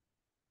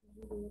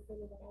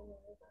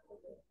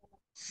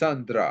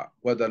 Sandra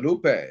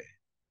Guadalupe.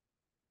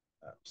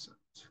 Absent.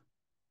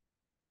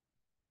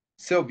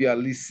 Sylvia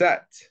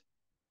Lisette.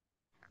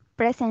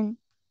 Present.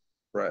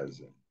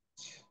 Present.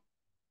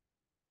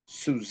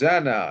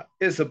 Susanna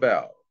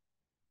Isabel.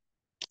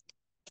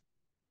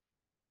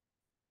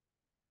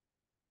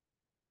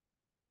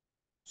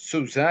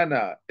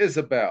 Susanna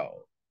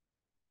Isabel.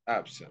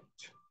 Absent.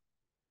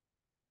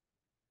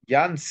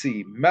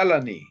 Yancy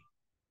Melanie.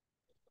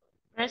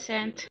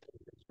 Present.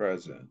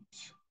 Present.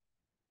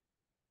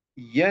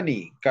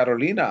 Yenny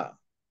Carolina.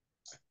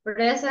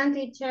 Present,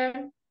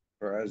 teacher.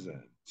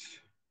 Present.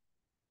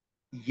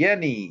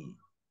 Yenny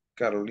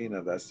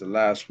Carolina, that's the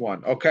last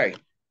one. Okay,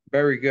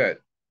 very good.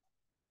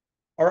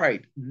 All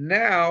right,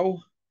 now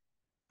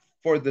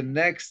for the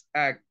next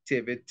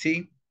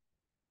activity,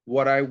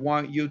 what I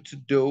want you to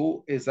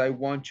do is I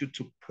want you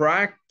to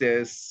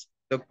practice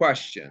the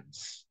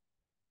questions.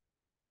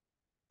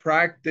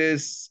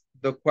 Practice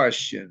the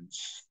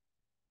questions.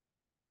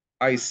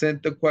 I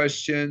sent the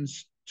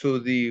questions to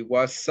the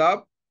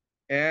WhatsApp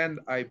and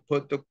I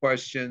put the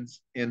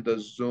questions in the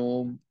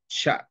Zoom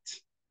chat.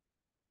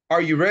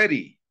 Are you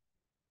ready?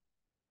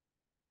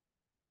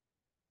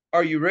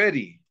 Are you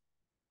ready?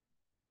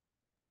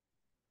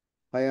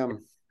 I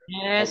am.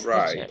 Yes, All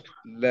right, teacher.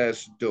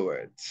 let's do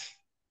it.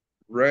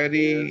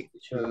 Ready?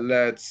 Yes, teacher.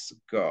 Let's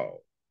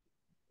go.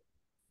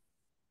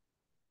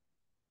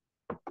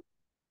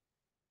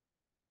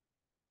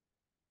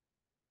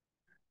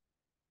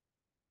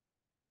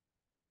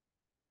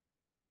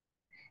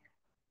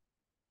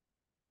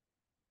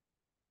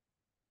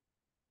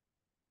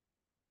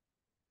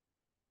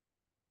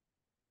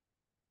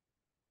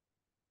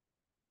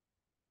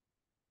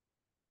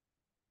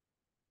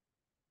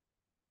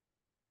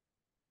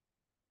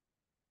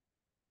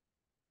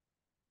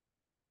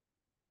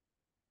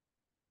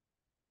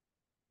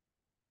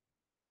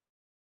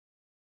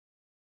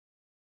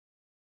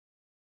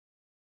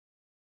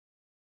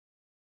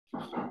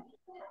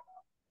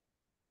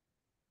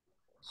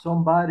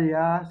 Somebody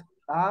ask,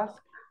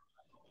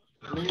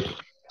 please.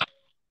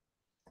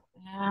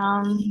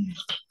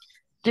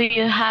 Do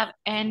you have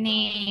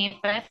any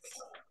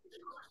pets?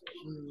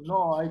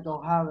 No, I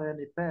don't have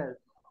any pets.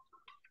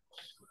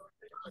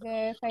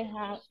 Yes, I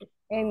have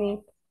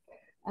any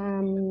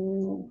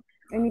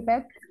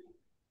pet.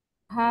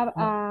 Have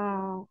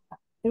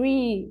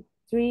three.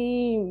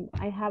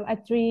 I have a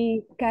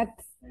 3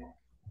 cats.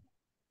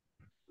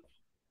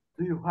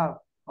 Do you have?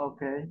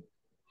 Okay.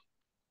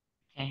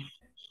 Okay.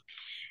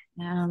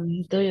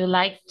 Do you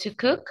like to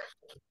cook?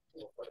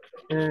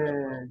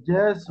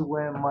 Yes,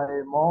 when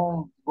my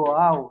mom go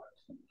out.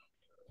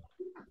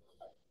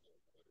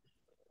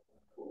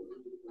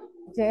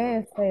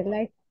 Yes, I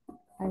like.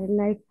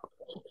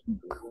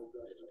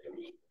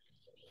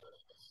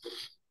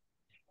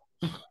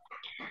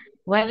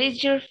 What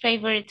is your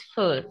favorite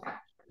food?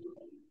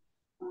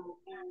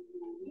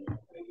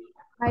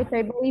 My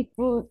favorite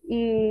food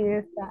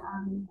is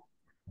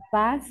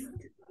past,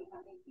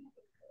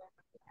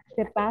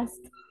 the past,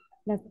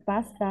 las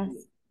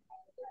pastas.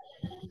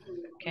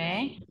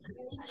 Okay.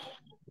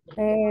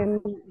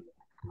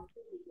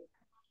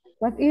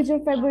 What is your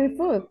favorite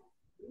food,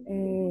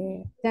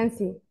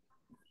 Nancy?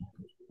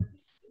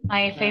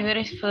 My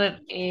favorite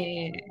food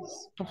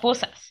is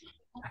pupusas.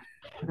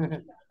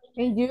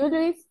 And you,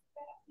 Luis?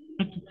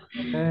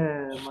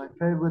 My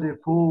favorite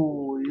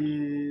food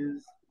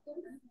is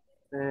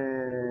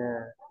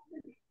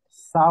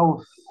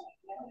sauce,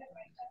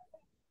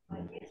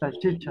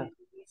 salchicha,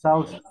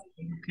 sauce.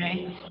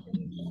 Okay.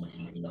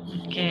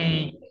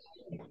 Okay.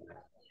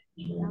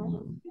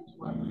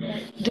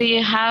 Do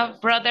you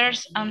have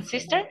brothers and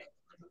sisters?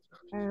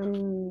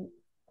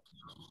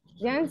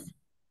 Yes.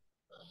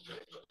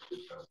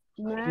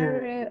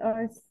 Married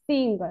or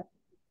single?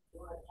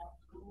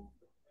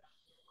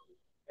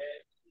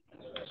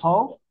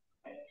 How?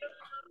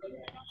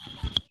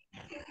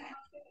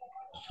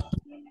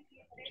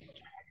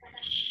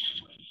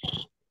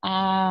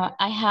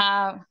 I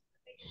have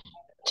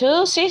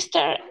two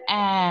sisters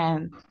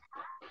and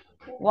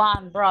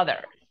one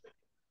brother.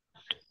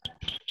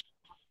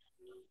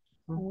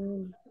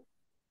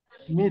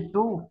 Me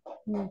too.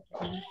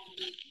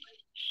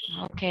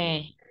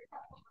 Okay.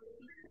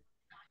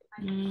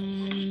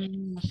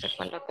 No sé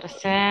cuál otra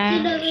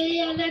sea.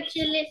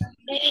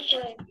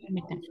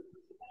 Permítame.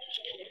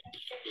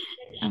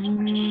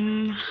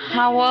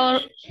 How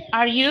old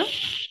are you?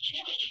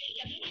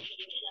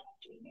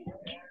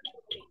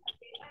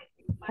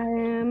 I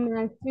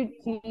am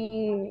 50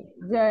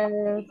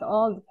 years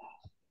old.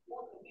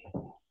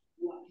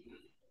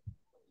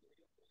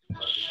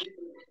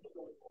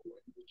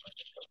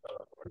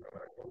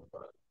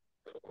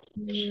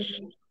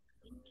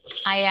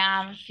 I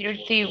am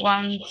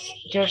 31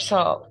 years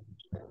old.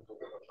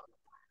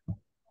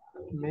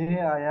 Me,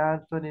 I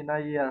am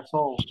 29 years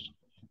old.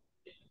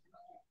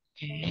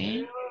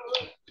 Okay.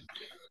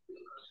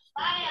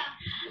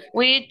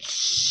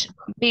 Which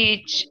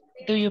beach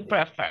do you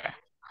prefer?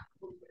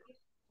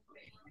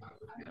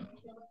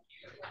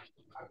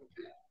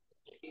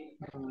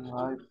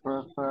 I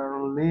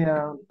prefer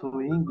learn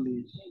to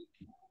English.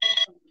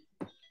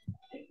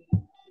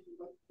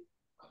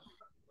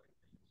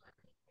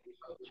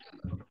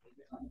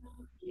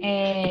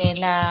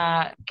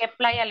 ¿Qué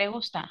playa le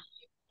gusta?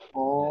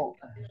 Oh,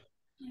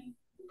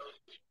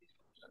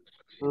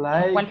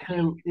 like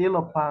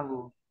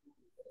Ilopango.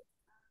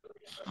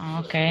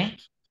 Okay.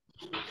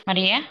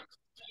 María?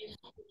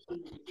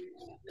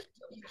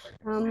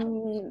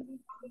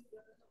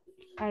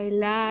 I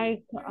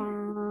like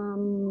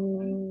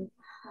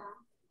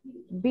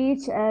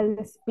Beach El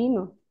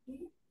Espino.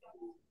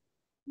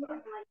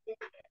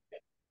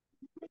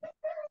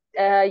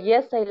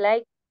 Yes, I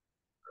like.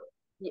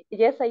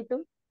 Yes, I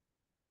do.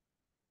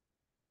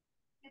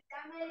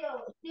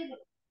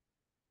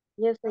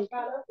 Yes, I do.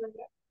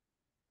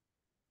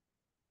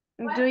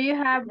 Do you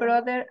have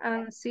brother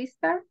and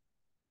sister?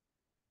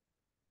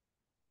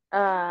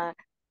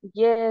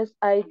 Yes,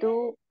 I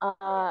do.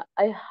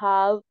 I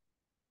have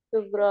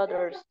two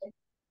brothers.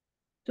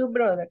 Two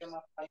brothers.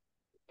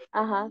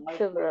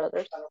 Two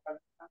brothers.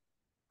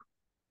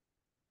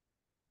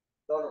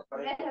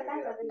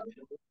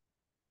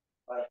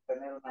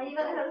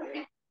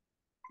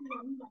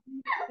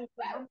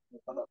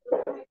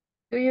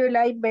 Do you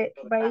like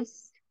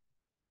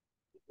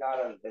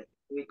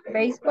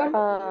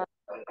baseball?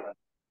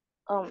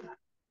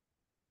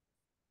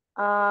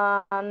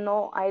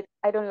 No, I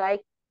don't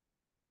like.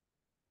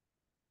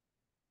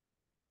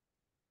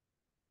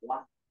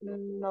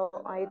 No,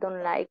 I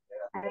don't like.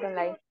 I don't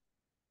like.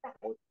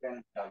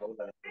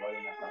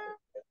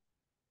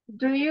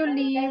 Do you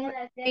live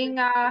in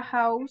a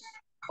house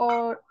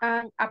or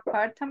an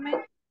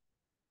apartment?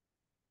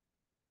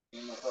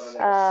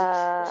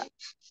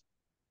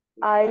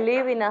 I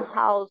live in a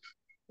house.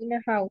 In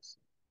a house.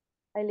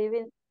 I live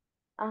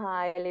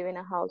in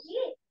a house.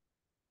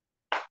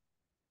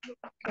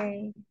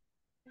 Okay.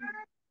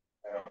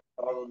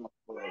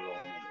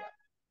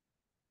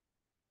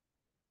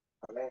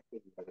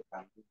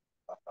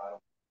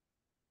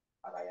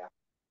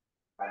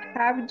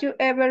 Have you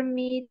ever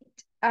met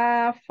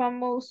a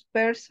famous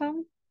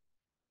person?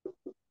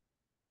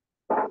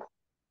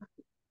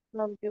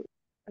 Have you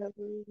ever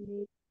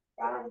met?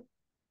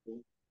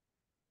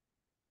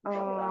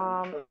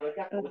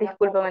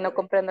 Discúlpame, no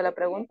comprendo la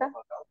pregunta.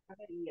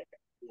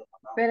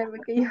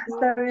 Espérame que yo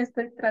también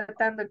estoy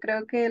tratando.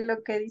 Creo que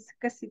lo que dice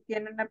que si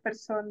tiene una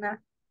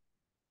persona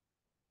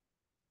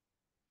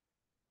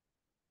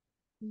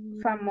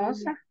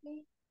famosa.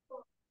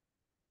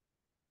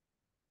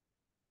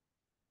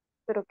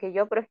 Pero que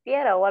yo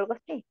prefiera o algo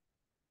así.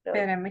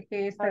 Espérame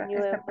que Have you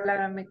esta ever,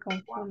 palabra me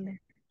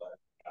confunde.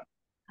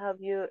 have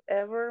you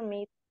ever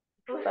met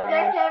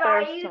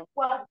famous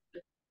person?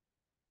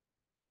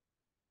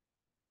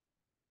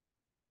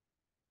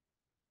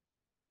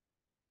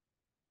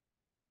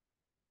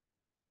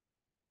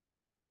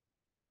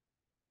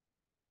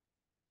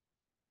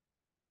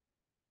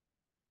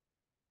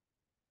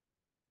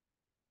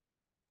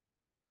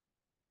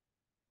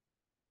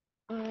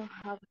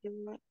 Have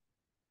you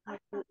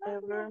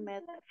ever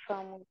met a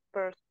famous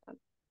person?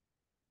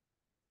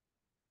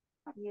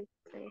 Yes,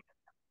 please.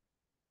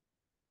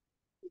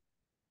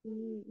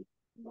 Mm.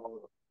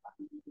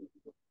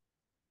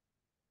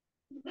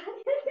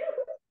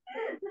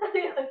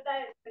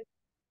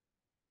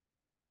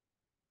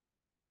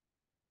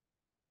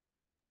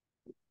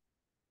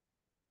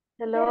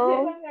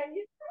 Hello.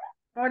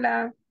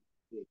 Hola,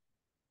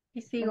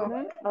 y sigo.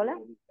 Hola.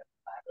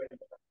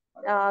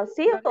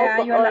 Sí, No le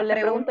hallo o la le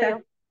pregunto yo.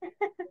 pregunta.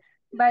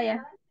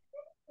 Vaya.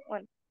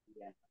 Bueno,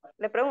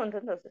 le pregunto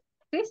entonces.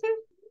 Sí, sí,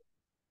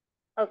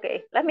 Ok,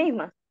 las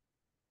mismas.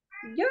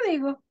 yo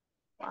digo.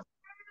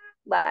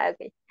 Va,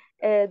 ok.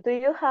 Do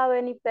you have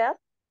any pet?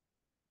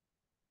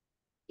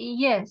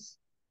 Yes,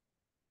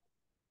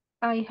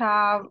 I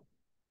have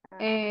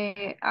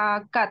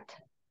a cat.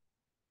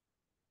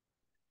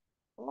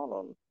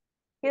 Oh,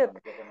 cute.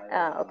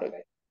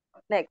 Okay.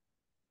 Next.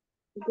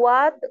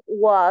 What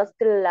was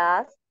the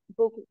last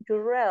book you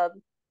read?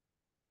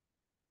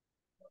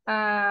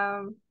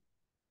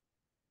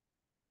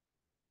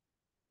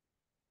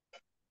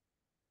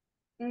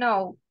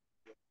 No,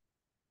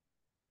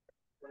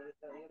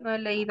 no he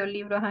leído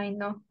libros, ay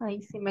no,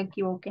 ahí sí me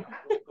equivoqué.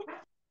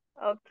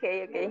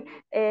 Okay, okay.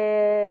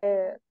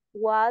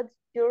 What's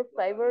your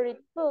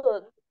favorite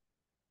food?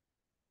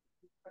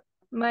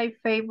 My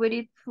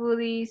favorite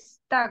food is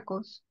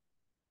tacos.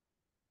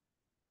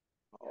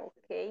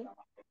 Okay.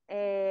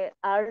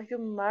 Are you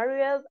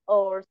married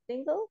or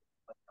single?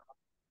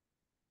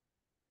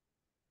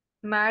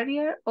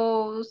 Married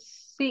or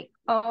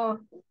singer.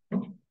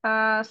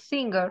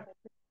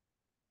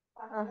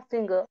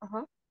 Single.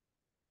 Uh-huh.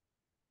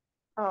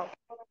 Oh.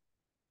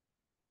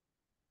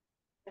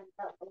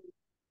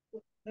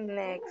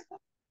 Next.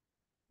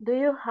 Do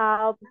you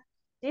have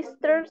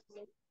sisters?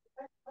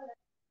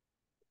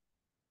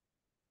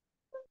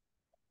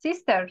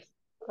 Sisters?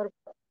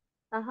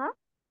 Uh-huh.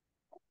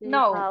 Do you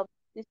No. have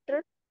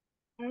sisters?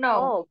 No,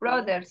 Oh, okay.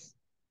 brothers.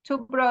 Two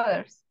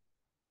brothers.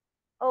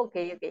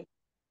 Okay, okay.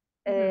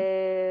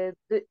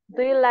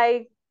 Do you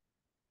like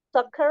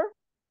soccer?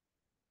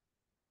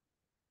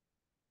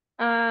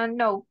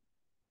 No.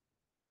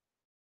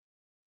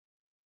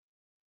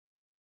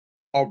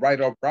 All right,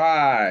 all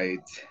right.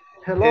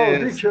 Hello,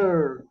 Is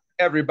teacher.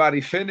 everybody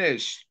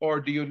finished or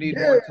do you need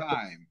Yes. more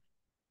time?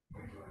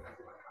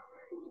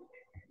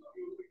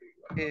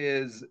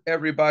 Is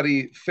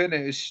everybody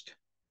finished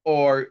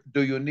or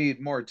do you need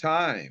more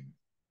time?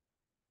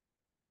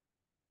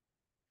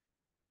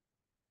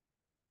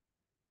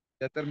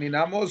 ¿Ya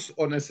terminamos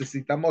o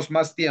necesitamos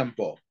más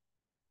tiempo?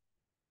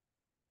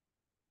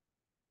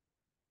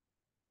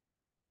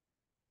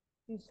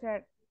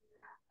 Teacher,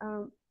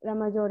 la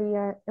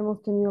mayoría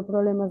hemos tenido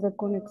problemas de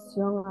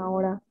conexión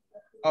ahora.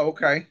 Oh,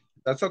 okay.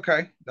 That's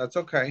okay. That's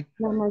okay.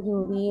 La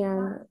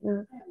mayoría,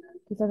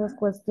 quizás es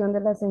cuestión de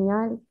la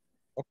señal.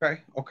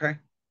 Okay, okay.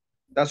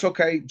 That's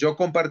okay. Yo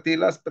compartí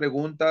las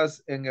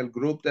preguntas en el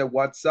grupo de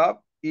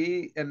WhatsApp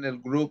y en el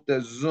grupo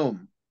de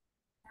Zoom.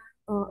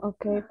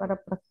 Ok, para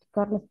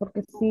practicarlas,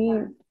 porque sí,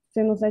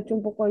 se nos ha hecho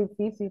un poco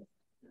difícil.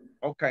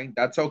 Okay,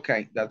 that's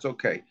okay. That's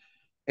okay.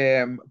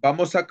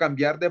 Vamos a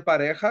cambiar de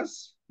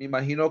parejas. Me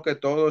imagino que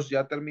todos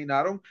ya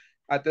terminaron.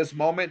 At this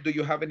moment, do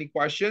you have any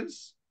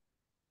questions?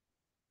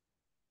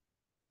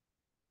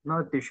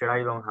 No, teacher,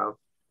 I don't have.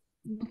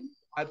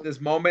 At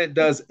this moment,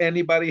 does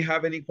anybody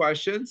have any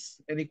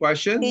questions? Any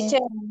questions? Teacher,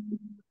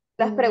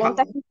 las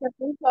preguntas que usted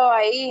puso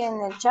ahí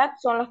en el chat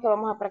son las que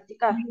vamos a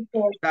practicar.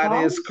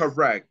 That is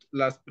correct.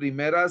 Las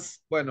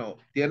primeras, bueno,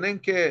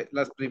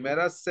 las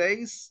primeras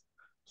 6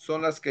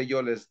 son las que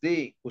yo les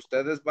di.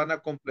 Ustedes van a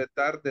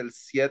completar del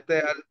 7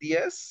 al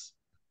 10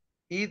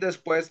 y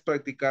después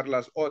practicar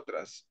las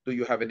otras. Do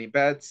you have any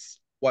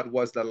pets? What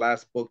was the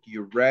last book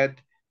you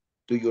read?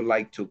 Do you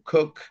like to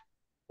cook?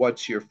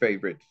 What's your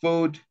favorite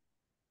food?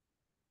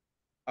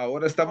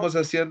 Ahora estamos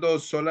haciendo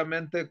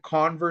solamente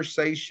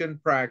conversation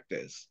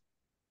practice.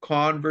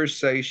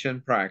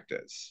 Conversation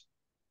practice.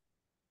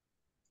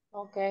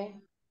 Okay.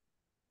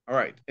 All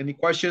right. Any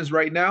questions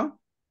right now?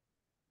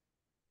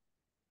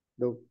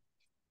 No.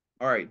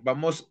 All right.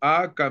 Vamos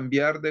a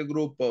cambiar de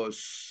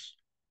grupos.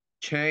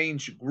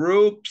 Change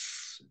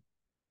groups.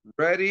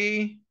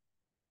 Ready?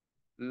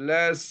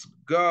 Let's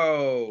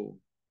go.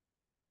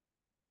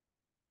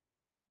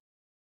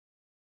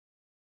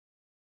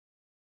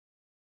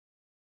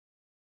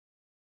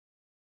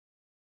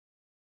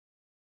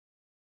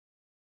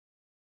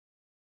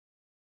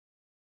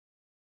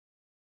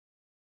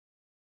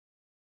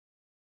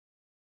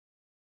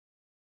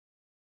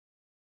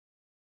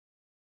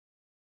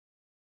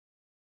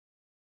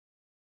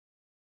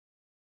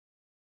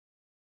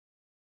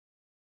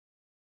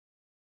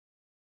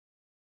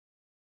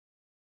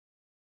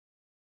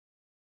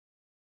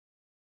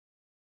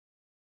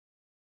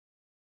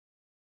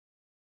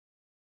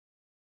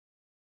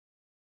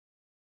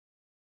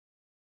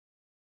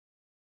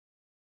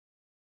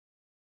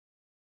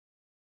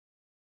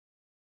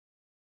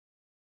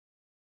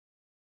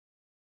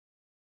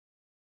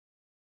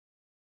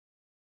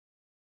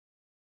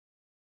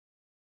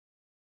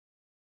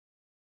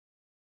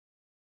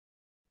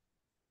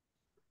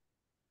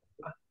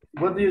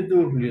 What do you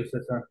do, Julio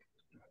Cesar?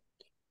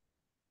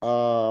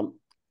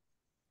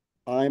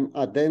 I'm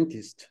a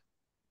dentist.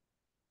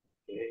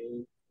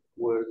 Okay.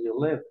 Where do you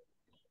live?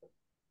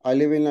 I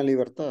live in La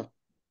Libertad.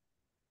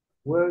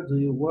 Where do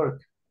you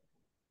work?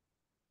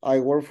 I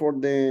work for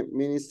the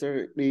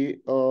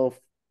Ministry of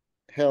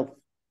Health.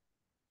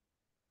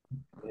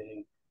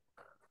 Okay.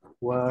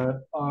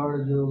 Where are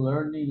you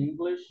learning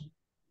English?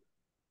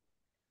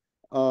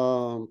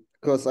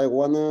 Because I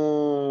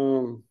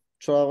wanna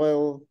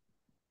travel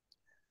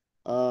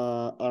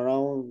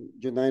around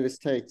United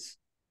States.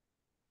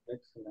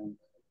 Excellent.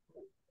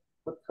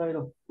 What kind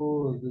of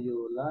food do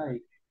you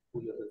like,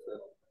 Julio Cesar?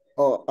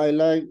 Oh, I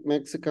like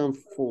Mexican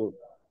food.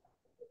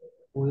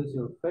 Who is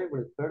your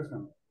favorite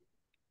person?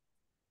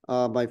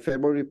 My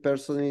favorite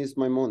person is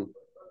my mom.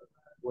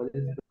 What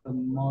is the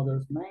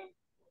mother's name?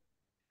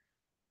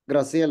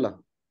 Graciela.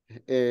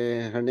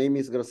 Her name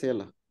is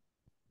Graciela.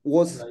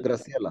 Was like,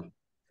 Graciela.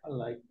 I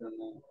like the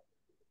name.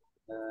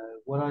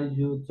 What are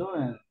you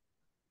doing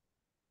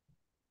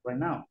right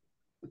now?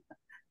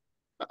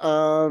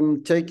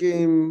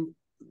 Taking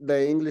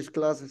the English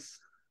classes.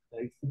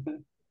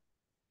 Excellent.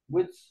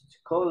 Which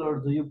color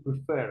do you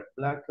prefer,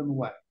 black and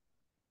white?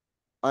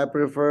 I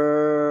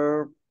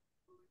prefer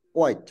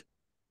white.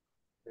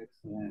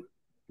 Excellent.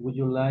 Would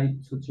you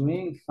like to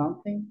drink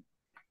something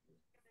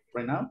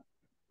right now?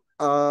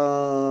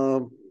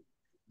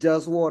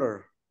 Just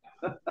water.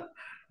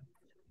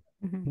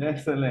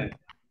 Excellent.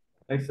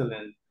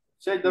 Excellent.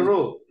 Check the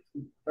rule.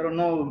 Pero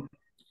no,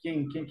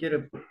 ¿quién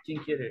quiere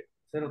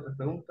hacer otra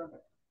pregunta?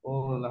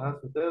 ¿O las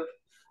hace usted?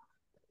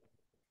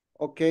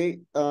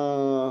 Okay.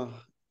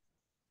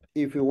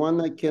 If you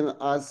want, I can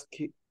ask.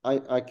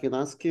 I can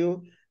ask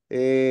you.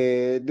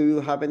 Do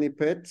you have any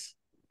pets?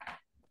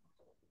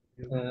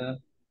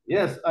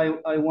 Yes, I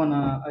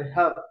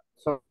have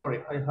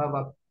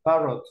a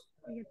parrot.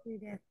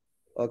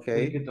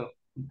 Okay.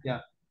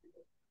 Yeah.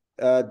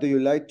 Do you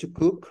like to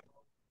cook?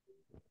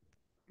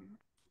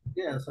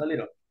 Yes, a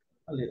little.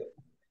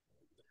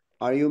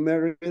 Are you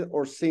married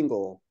or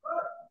single?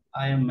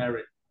 I am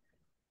married.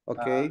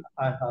 Okay.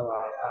 I have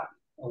a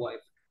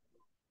wife.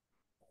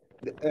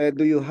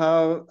 Do you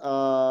have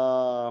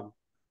a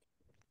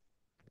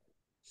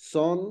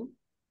son?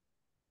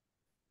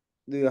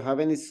 Do you have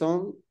any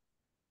son?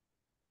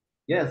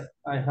 Yes,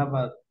 I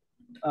have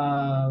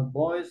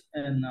boys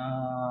and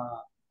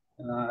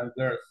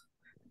girls.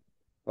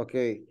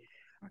 Okay.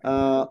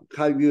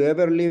 Have you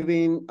ever lived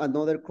in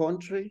another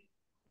country?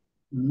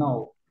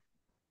 No,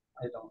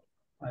 I don't.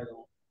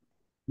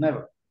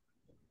 Never.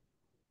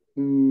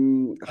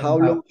 How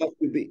long have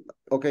you been?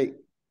 Okay,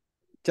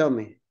 tell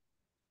me.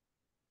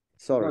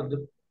 Sorry.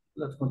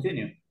 Let's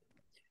continue.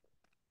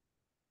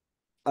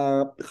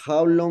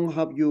 How long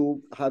have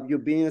you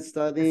been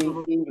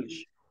studying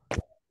English?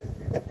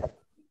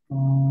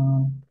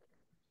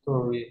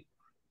 Sorry.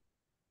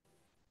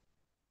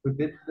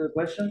 Repeat the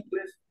question,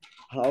 please.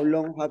 How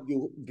long have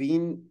you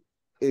been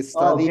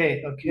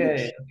studying?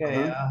 Okay.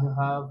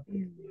 Uh-huh.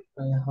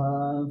 I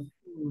have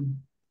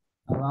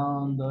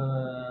around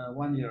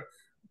 1 year.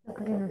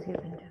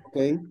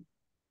 Okay.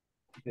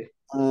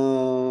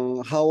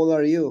 How old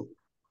are you?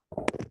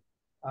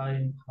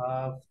 I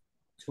have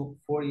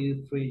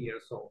 43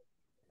 years old.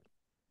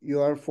 You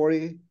are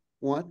 40,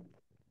 what?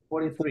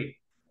 43.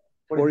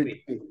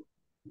 43.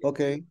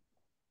 Okay.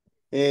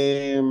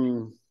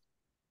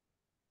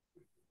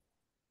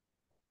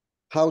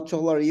 How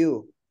tall are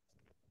you?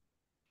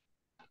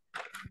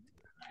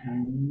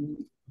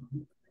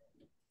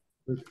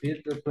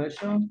 Repeat the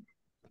question.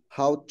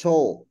 How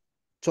tall?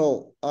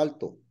 Tall,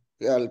 alto,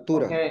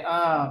 altura. Okay,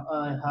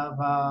 I have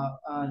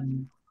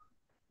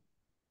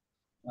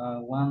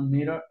 1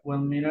 meter,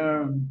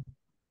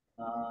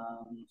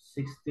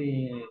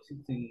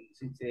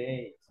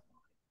 68.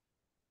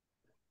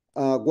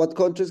 What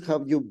countries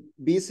have you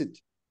visited?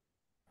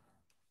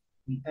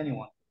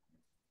 Anyone,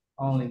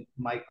 only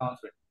my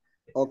country.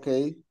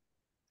 Okay.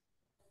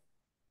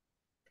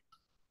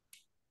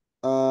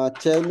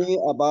 Tell me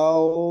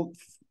about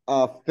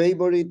a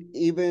favorite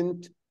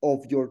event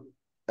of your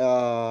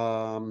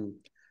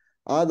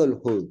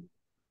adulthood.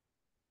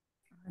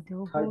 I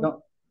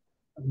don't.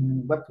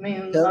 What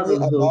means Tell me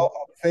adulthood? about a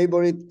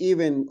favorite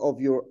event of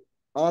your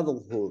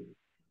adulthood.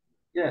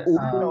 Yeah,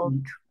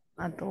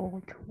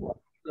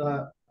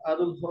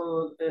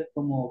 adulthood es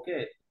como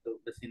 ¿qué? Tu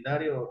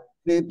vecindario.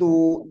 De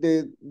tu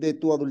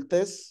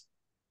adultez.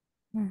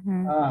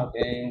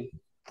 Okay.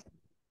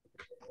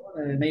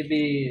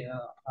 Maybe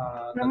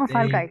Vamos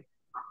al guy.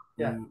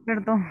 Yeah.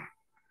 Perdón.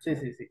 Sí.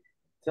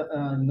 So,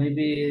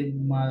 maybe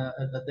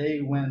the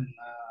day when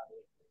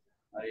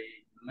I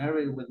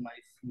married with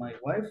my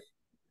wife.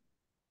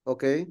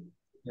 Okay.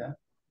 Yeah.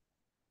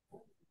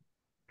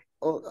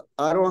 Oh,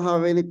 I don't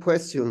have any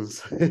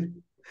questions.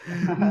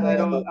 I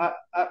don't have.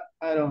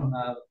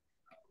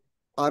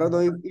 I don't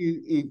know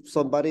if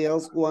somebody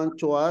else want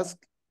to ask.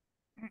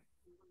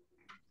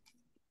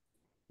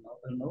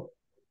 No.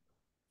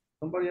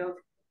 Somebody else?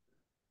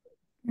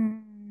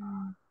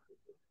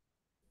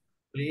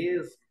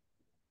 Please.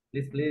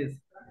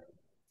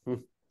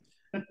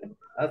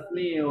 Ask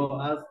me or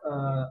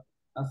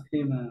ask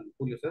him,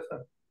 Julio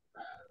César.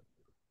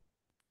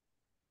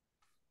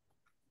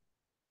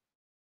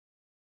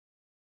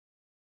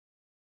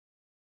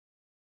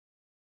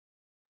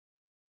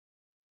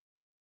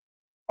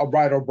 All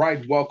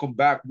right. Welcome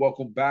back,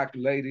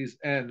 ladies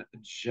and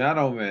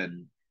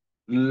gentlemen.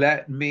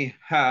 Let me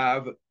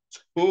have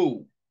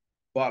 2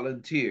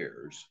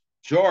 volunteers.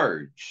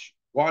 George,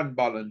 1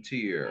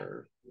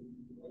 volunteer.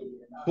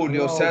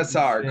 Julio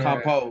Cesar,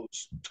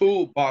 compose,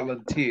 2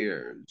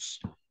 volunteers.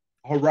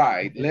 All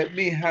right, let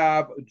me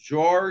have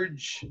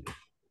George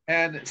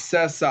and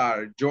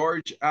Cesar.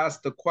 George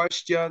asks the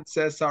question,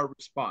 Cesar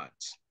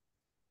responds.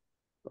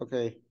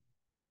 Okay.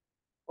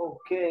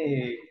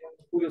 Okay,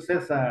 Julio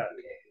Cesar,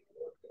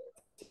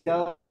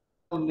 tell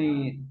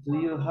me, do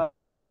you have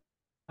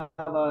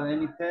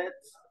any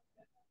pets?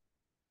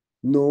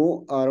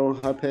 No, I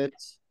don't have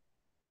pets.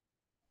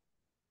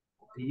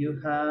 Do you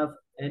have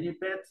any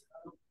pets?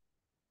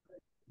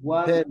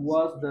 What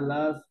was the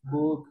last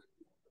book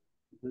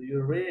do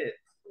you read?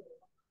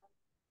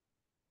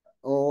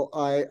 Oh,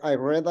 I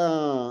read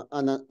an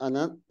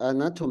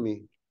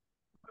anatomy.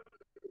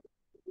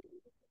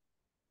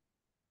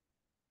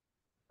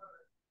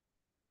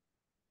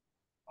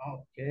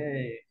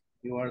 Okay,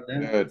 you are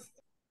dentist.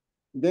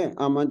 Good. Yeah,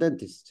 I'm a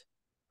dentist.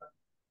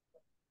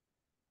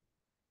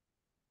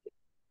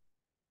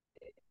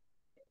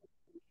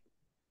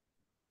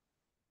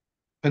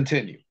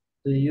 Continue.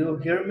 Do you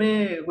hear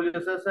me, Julio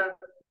Cesar?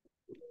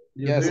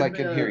 Yes, I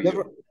can hear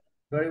you.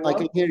 Very well? I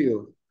can hear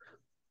you.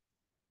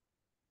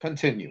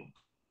 Continue.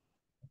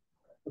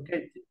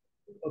 Okay,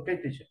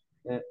 teacher.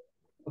 Do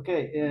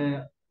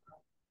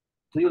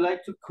you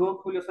like to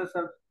cook, Julio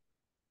Cesar?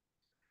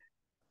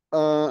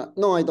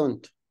 No, I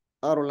don't.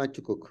 I don't like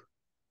to cook.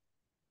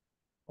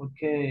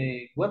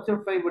 Okay, what's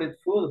your favorite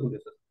food, Julio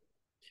Cesar?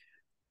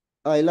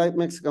 I like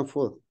Mexican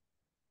food.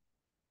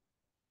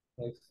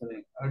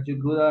 Excellent. Are you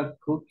good at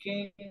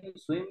cooking,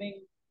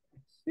 swimming,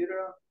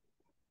 etc.?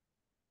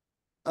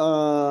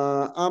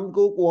 I'm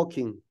good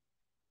walking.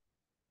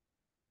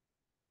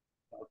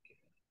 Okay.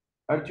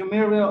 Are you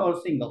married or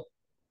single?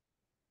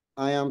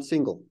 I am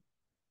single.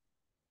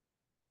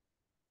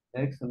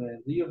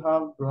 Excellent. Do you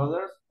have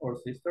brothers or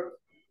sisters?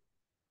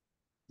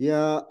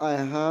 Yeah, I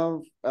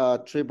have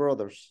 3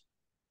 brothers.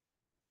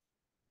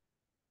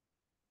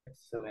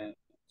 Excellent.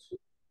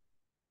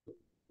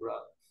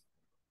 Brothers.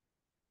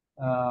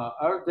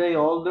 Are they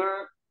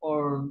older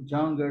or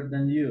younger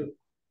than you?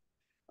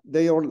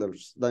 They older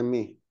than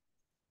me.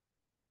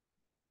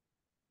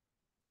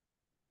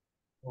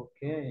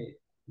 Okay.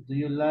 Do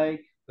you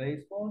like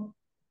baseball?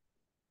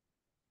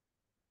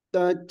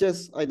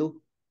 Yes, I do.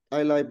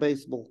 I like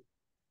baseball.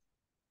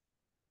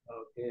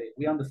 Okay,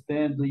 we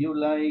understand. Do you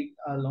like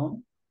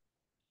alone?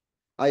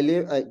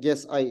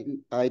 Yes, I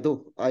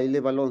do. I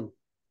live alone.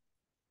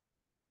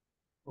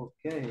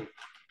 Okay.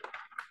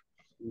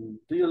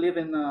 Do you live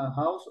in a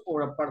house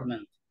or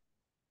apartment?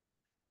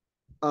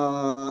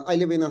 I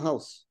live in a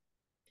house.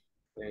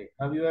 Okay.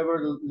 Have you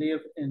ever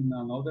lived in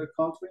another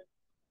country?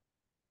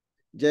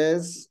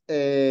 Yes,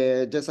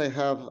 yes, I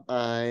have.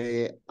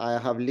 I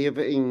have lived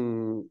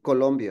in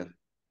Colombia.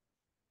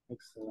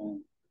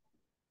 Excellent.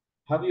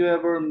 Have you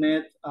ever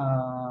met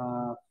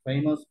a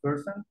famous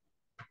person?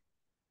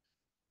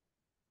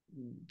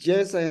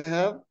 Yes, I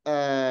have.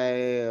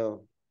 I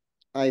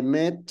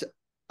met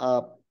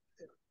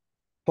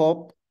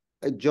Pop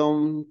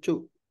John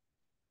too.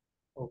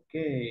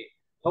 Okay.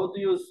 How do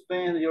you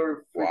spend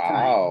your free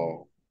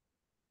Wow.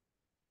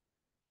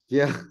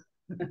 Yeah.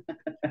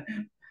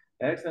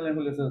 Excellent,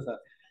 Julio Cesar.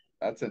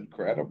 That's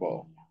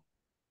incredible.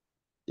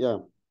 Yeah.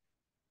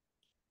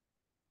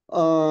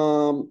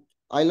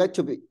 I like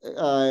to be.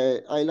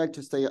 I like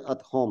to stay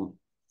at home.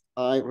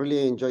 I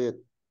really enjoy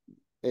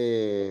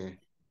it.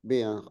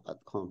 Being at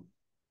home.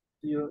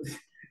 Do you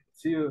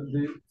do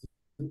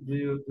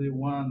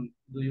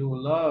you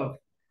love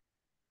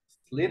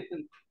sleep?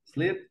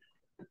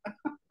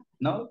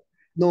 No?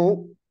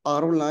 No, I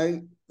don't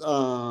like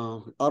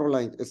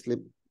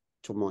sleep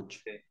too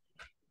much. Okay.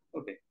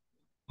 Okay.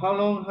 How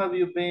long have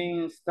you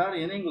been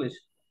studying English?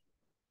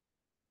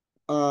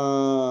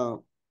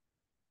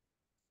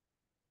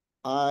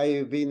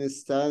 I've been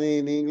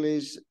studying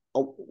English.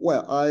 Oh,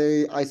 well,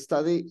 I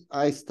study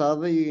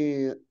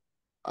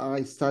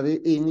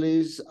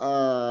English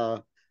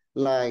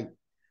like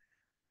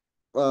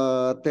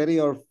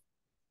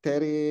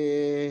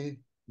 30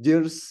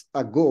 years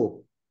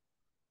ago.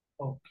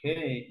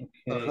 Okay.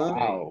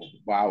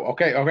 Wow.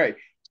 Okay.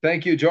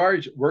 Thank you,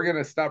 George. We're going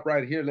to stop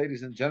right here,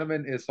 ladies and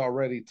gentlemen. It's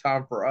already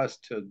time for us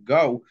to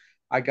go.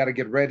 I got to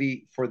get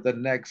ready for the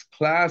next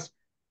class.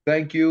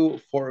 Thank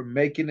you for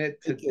making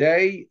it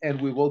today,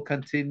 and we will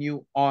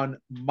continue on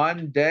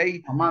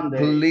Monday.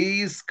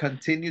 Please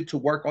continue to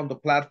work on the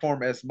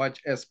platform as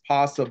much as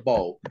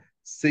possible.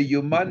 See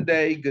you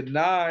Monday. Good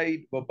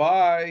night.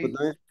 Bye-bye.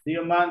 See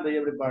you Monday,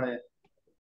 everybody.